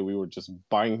birthday, we were just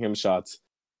buying him shots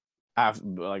after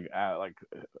like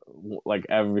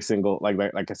every single like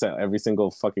I said, every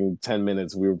single fucking 10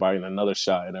 minutes we were buying another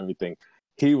shot and everything.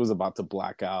 He was about to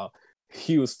black out.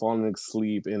 He was falling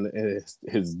asleep in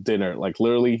his dinner. Like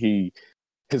literally,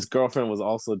 his girlfriend was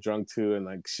also drunk too, and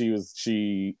like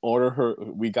she ordered her.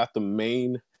 We got the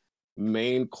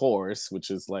main course,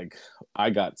 which is like I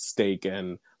got steak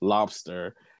and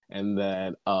lobster, and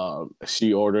then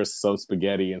she orders some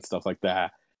spaghetti and stuff like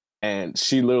that. And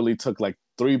she literally took like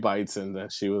 3 bites, and then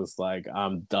she was like,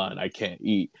 I'm done, I can't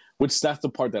eat. Which that's the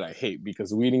part that I hate,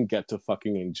 because we didn't get to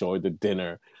fucking enjoy the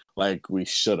dinner like we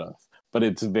should have. But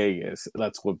it's Vegas,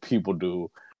 that's what people do.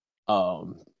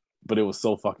 But it was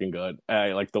so fucking good.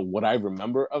 What I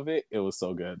remember of it, it was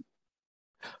so good.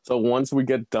 So once we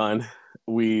get done,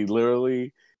 we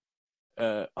literally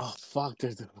oh fuck,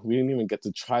 we didn't even get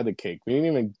to try the cake.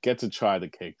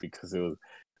 Because we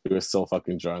were so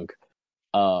fucking drunk.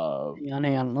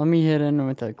 Hang on. Let me hit in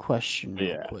with a question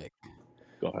real quick.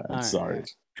 Go ahead. All Sorry. Right.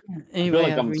 Anybody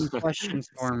like have any questions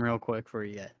for him real quick for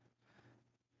you yet?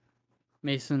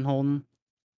 Mason Holden?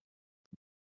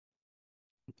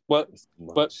 What?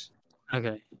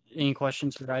 Okay. Any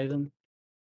questions for Ivan?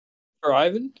 For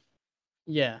Ivan?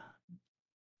 Yeah.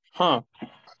 Huh.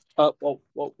 Whoa.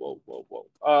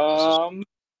 This is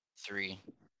 3.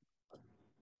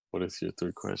 What is your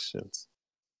 3 questions?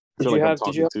 I Did feel you like I'm have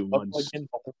talking too butt much. plug in the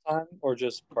whole time, or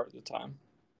just part of the time?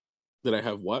 Did I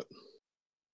have what?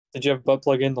 Did you have butt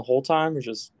plug in the whole time, or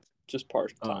just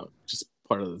part of the time? Just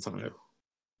part of the time.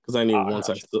 Because I knew once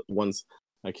Gotcha.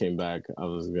 I came back, I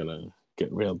was gonna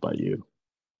get railed by you.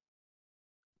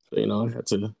 So, I had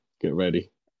to get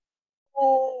ready.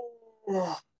 Oh.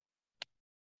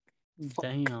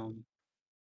 Damn.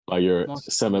 By your Must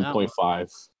be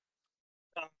 7.5.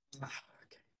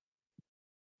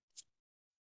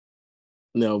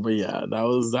 No, but yeah, that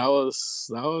was it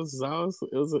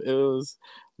was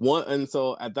one. And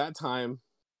so at that time,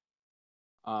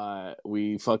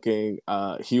 we fucking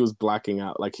he was blacking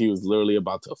out, like he was literally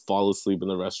about to fall asleep in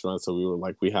the restaurant. So we were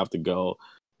like, we have to go,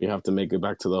 we have to make it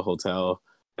back to the hotel,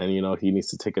 and he needs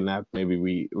to take a nap.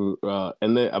 Maybe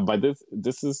and then by this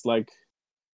is like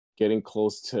getting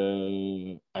close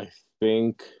to, I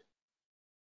think,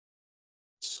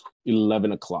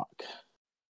 11 o'clock.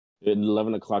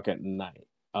 11 o'clock at night.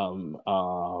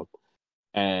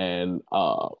 And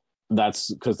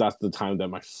that's because that's the time that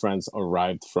my friends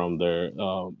arrived from their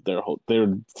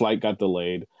flight got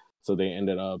delayed, so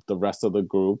the rest of the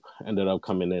group ended up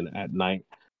coming in at night.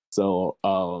 So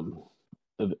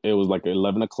it was like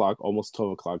 11 o'clock, almost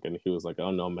 12 o'clock, and he was like,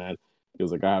 "Oh no, man!" He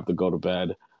was like, "I have to go to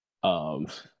bed." Um,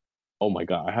 oh my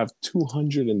god, I have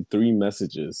 203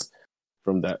 messages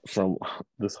from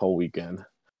this whole weekend.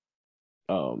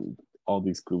 All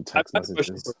these group text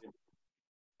messages.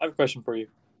 I have a question for you.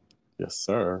 Yes,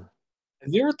 sir.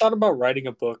 Have you ever thought about writing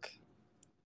a book?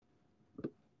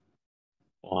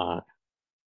 Why?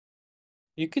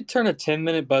 You could turn a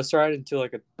 10-minute bus ride into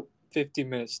like a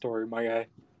 50-minute story, my guy.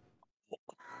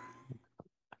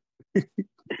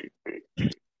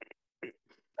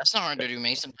 That's not hard to do,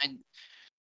 Mason. I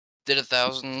did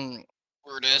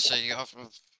 1,000-word essay off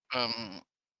of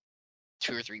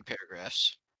 2 or 3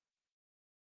 paragraphs.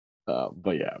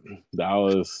 But yeah, it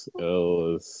was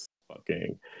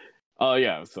fucking. Oh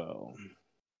yeah, so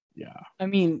yeah. I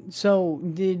mean, so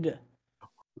did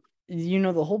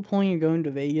the whole point of going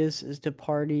to Vegas is to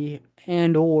party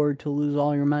and or to lose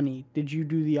all your money. Did you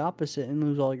do the opposite and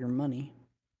lose all your money?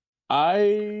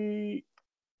 I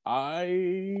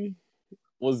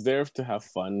was there to have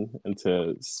fun and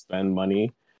to spend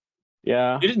money.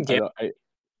 Yeah, You didn't gamble?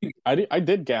 I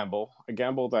did gamble. I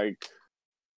gambled like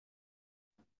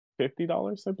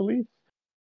 $50, I believe.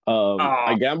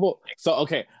 I gamble. So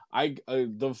okay,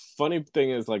 the funny thing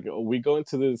is, like, we go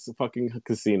into this fucking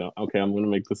casino. Okay, I'm gonna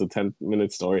make this a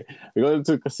 10-minute story. We go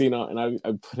into a casino, and I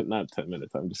put it, not 10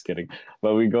 minutes. I'm just kidding.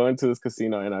 But we go into this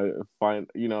casino, and I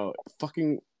find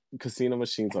fucking casino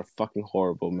machines are fucking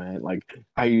horrible, man. Like,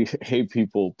 I hate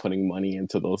people putting money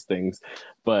into those things,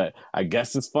 but I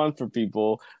guess it's fun for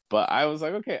people. But I was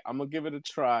like, okay, I'm gonna give it a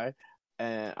try.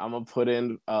 And I'm gonna put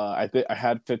in. I think I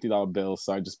had $50 bills,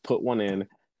 so I just put one in,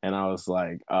 and I was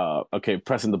like, okay,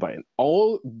 pressing the button.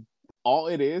 All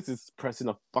it is pressing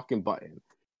a fucking button.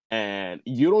 And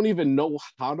you don't even know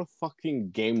how the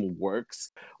fucking game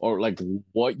works, or like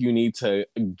what you need to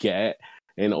get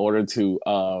in order to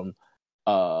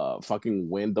fucking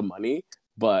win the money.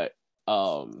 But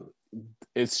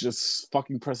it's just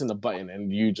fucking pressing the button,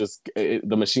 and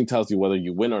the machine tells you whether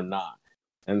you win or not.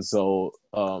 And so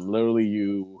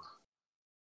literally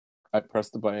I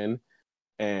pressed the button,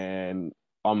 and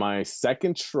on my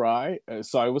second try,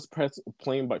 so I was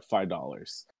playing by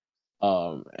 $5,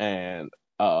 and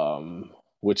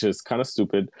which is kind of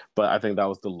stupid, but I think that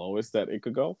was the lowest that it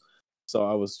could go. So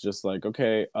I was just like,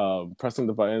 okay, pressing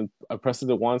the button. I pressed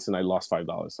it once, and I lost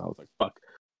 $5. So I was like, fuck.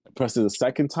 I pressed it the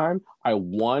second time. I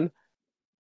won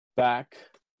back.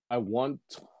 I won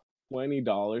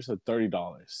 $20 or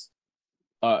 $30.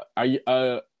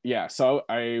 Yeah. So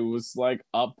I was like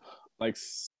up like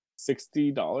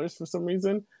 $60 for some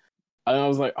reason. And I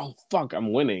was like, oh fuck,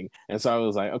 I'm winning. And so I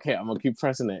was like, okay, I'm gonna keep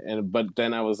pressing it. But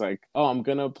then I was like, oh, I'm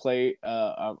gonna play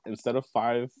instead of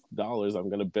 $5, I'm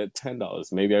gonna bet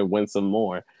 $10. Maybe I win some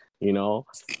more,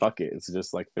 Fuck it. It's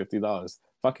just like $50.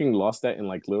 Fucking lost that in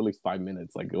like literally 5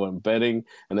 minutes. Like, going betting,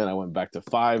 and then I went back to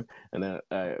five, and then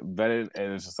I betted,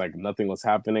 and it's just like nothing was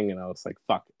happening, and I was like,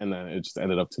 fuck. And then it just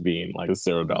ended up to being like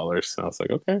 $0. And I was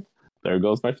like, okay, there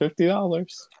goes my $50.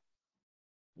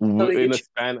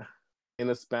 In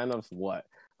a span of what,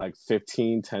 like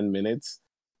 10 minutes.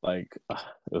 Like,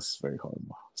 it's very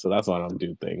horrible. So that's why I don't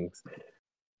do things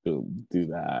to do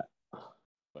that.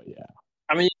 But yeah,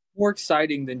 I mean, it's more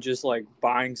exciting than just like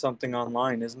buying something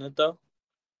online, isn't it? Though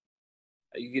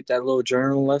you get that little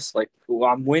journal list, like, "Oh,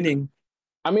 I'm winning."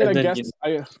 I mean, And I then, guess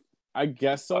I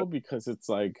guess so, because it's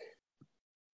like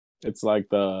It's like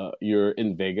you're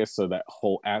in Vegas, so that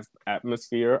whole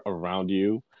atmosphere around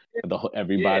you,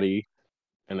 everybody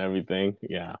and everything.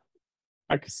 Yeah,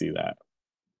 I could see that.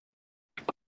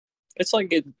 It's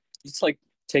like it's like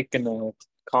taking a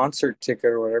concert ticket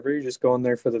or whatever. You're just going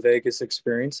there for the Vegas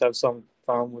experience, have some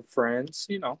fun with friends,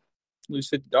 lose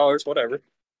 $50, whatever. At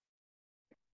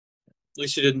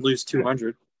least you didn't lose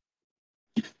 200.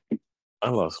 I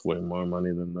lost way more money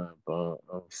than that, but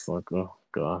oh fuck, oh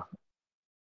god.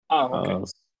 Oh,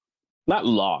 okay. Not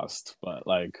lost, but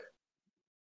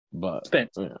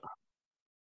Spent. Yeah,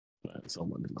 so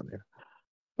much money.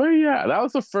 But yeah, that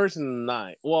was the first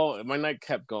night. Well, my night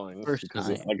kept going because,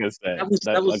 like I said,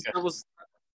 that was.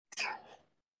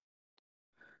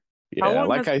 Yeah, how long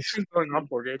like has it been going on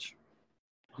for, Gage?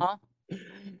 Huh?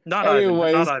 Not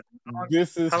Anyways, Ivan.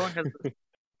 How long has the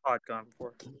pod gone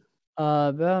for?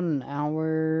 About an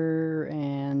hour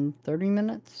and 30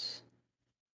 minutes.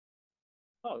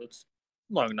 Oh, that's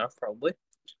long enough, probably.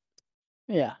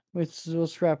 Yeah,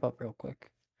 let's wrap up real quick.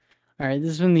 All right, this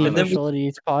has been the Official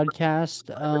Idiots podcast.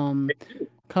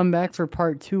 Come back for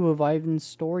part 2 of Ivan's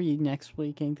story next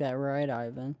week. Ain't that right,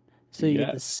 Ivan? So you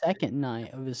get the second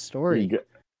night of his story.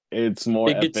 It's more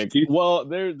epic. Well,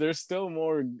 there's still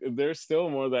more. There's still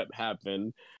more that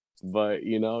happened, but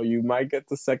you might get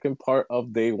the second part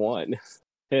of day 1.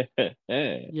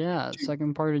 Yeah,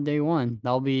 second part of day 1.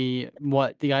 That'll be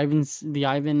what the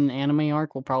Ivan anime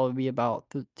arc will probably be about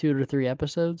 2 to 3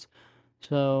 episodes.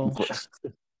 So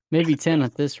maybe 10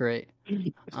 at this rate.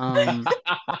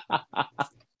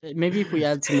 Maybe if we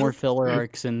add some more filler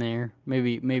arcs in there,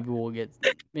 maybe we'll get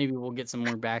some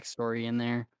more backstory in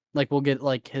there. Like we'll get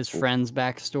like his friend's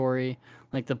backstory,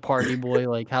 like the party boy,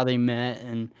 like how they met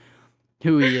and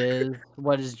who he is,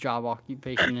 what his job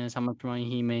occupation is, how much money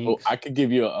he makes. Oh, I could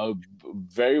give you a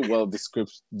very well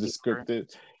descriptive description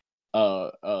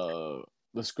of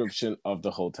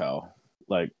the hotel.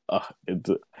 Like and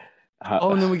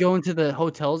then we go into the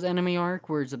hotel's anime arc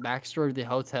where it's a backstory of the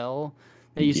hotel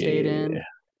that you stayed in.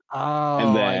 Oh,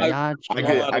 and then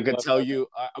I could tell you.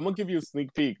 I'm gonna give you a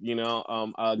sneak peek.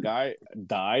 A guy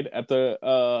died at the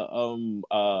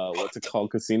what's it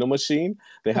called, casino machine.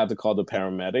 They had to call the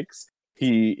paramedics.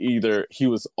 He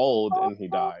was old and he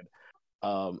died.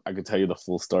 I could tell you the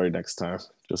full story next time.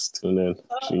 Just tune in.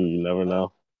 You never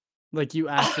know. Like you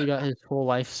actually got his whole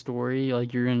life story.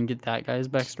 Like you're gonna get that guy's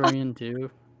backstory in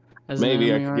too.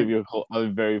 Maybe I could give you a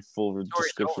very full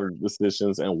description of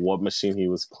decisions and what machine he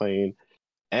was playing.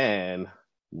 And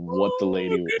what the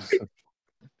lady was.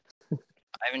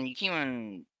 Ivan, you can't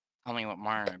even tell me what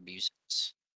modern abuse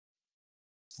is.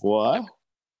 What?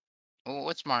 Well,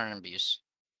 what's modern abuse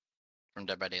from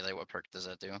Dead by Daylight? What perk does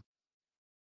that do?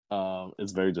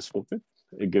 It's very descriptive.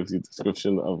 It gives you a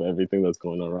description of everything that's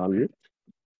going on around you.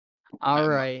 All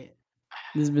right.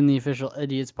 This has been the Official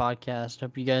Idiots podcast.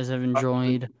 Hope you guys have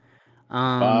enjoyed.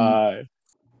 Bye.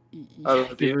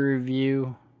 Give a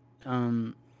review.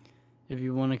 If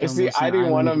you want to come see, I didn't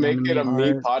want to make it a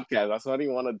me podcast. That's why I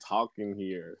didn't want to talk in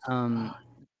here.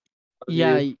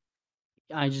 Yeah,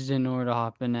 I just didn't know where to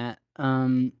hop in at.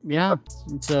 Yeah.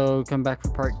 So come back for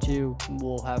part 2.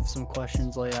 We'll have some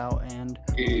questions laid out and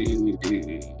maybe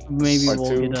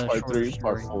we'll get a part 3, story.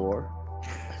 part 4.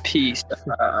 Peace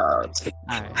out.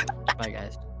 All right. Bye,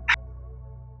 guys.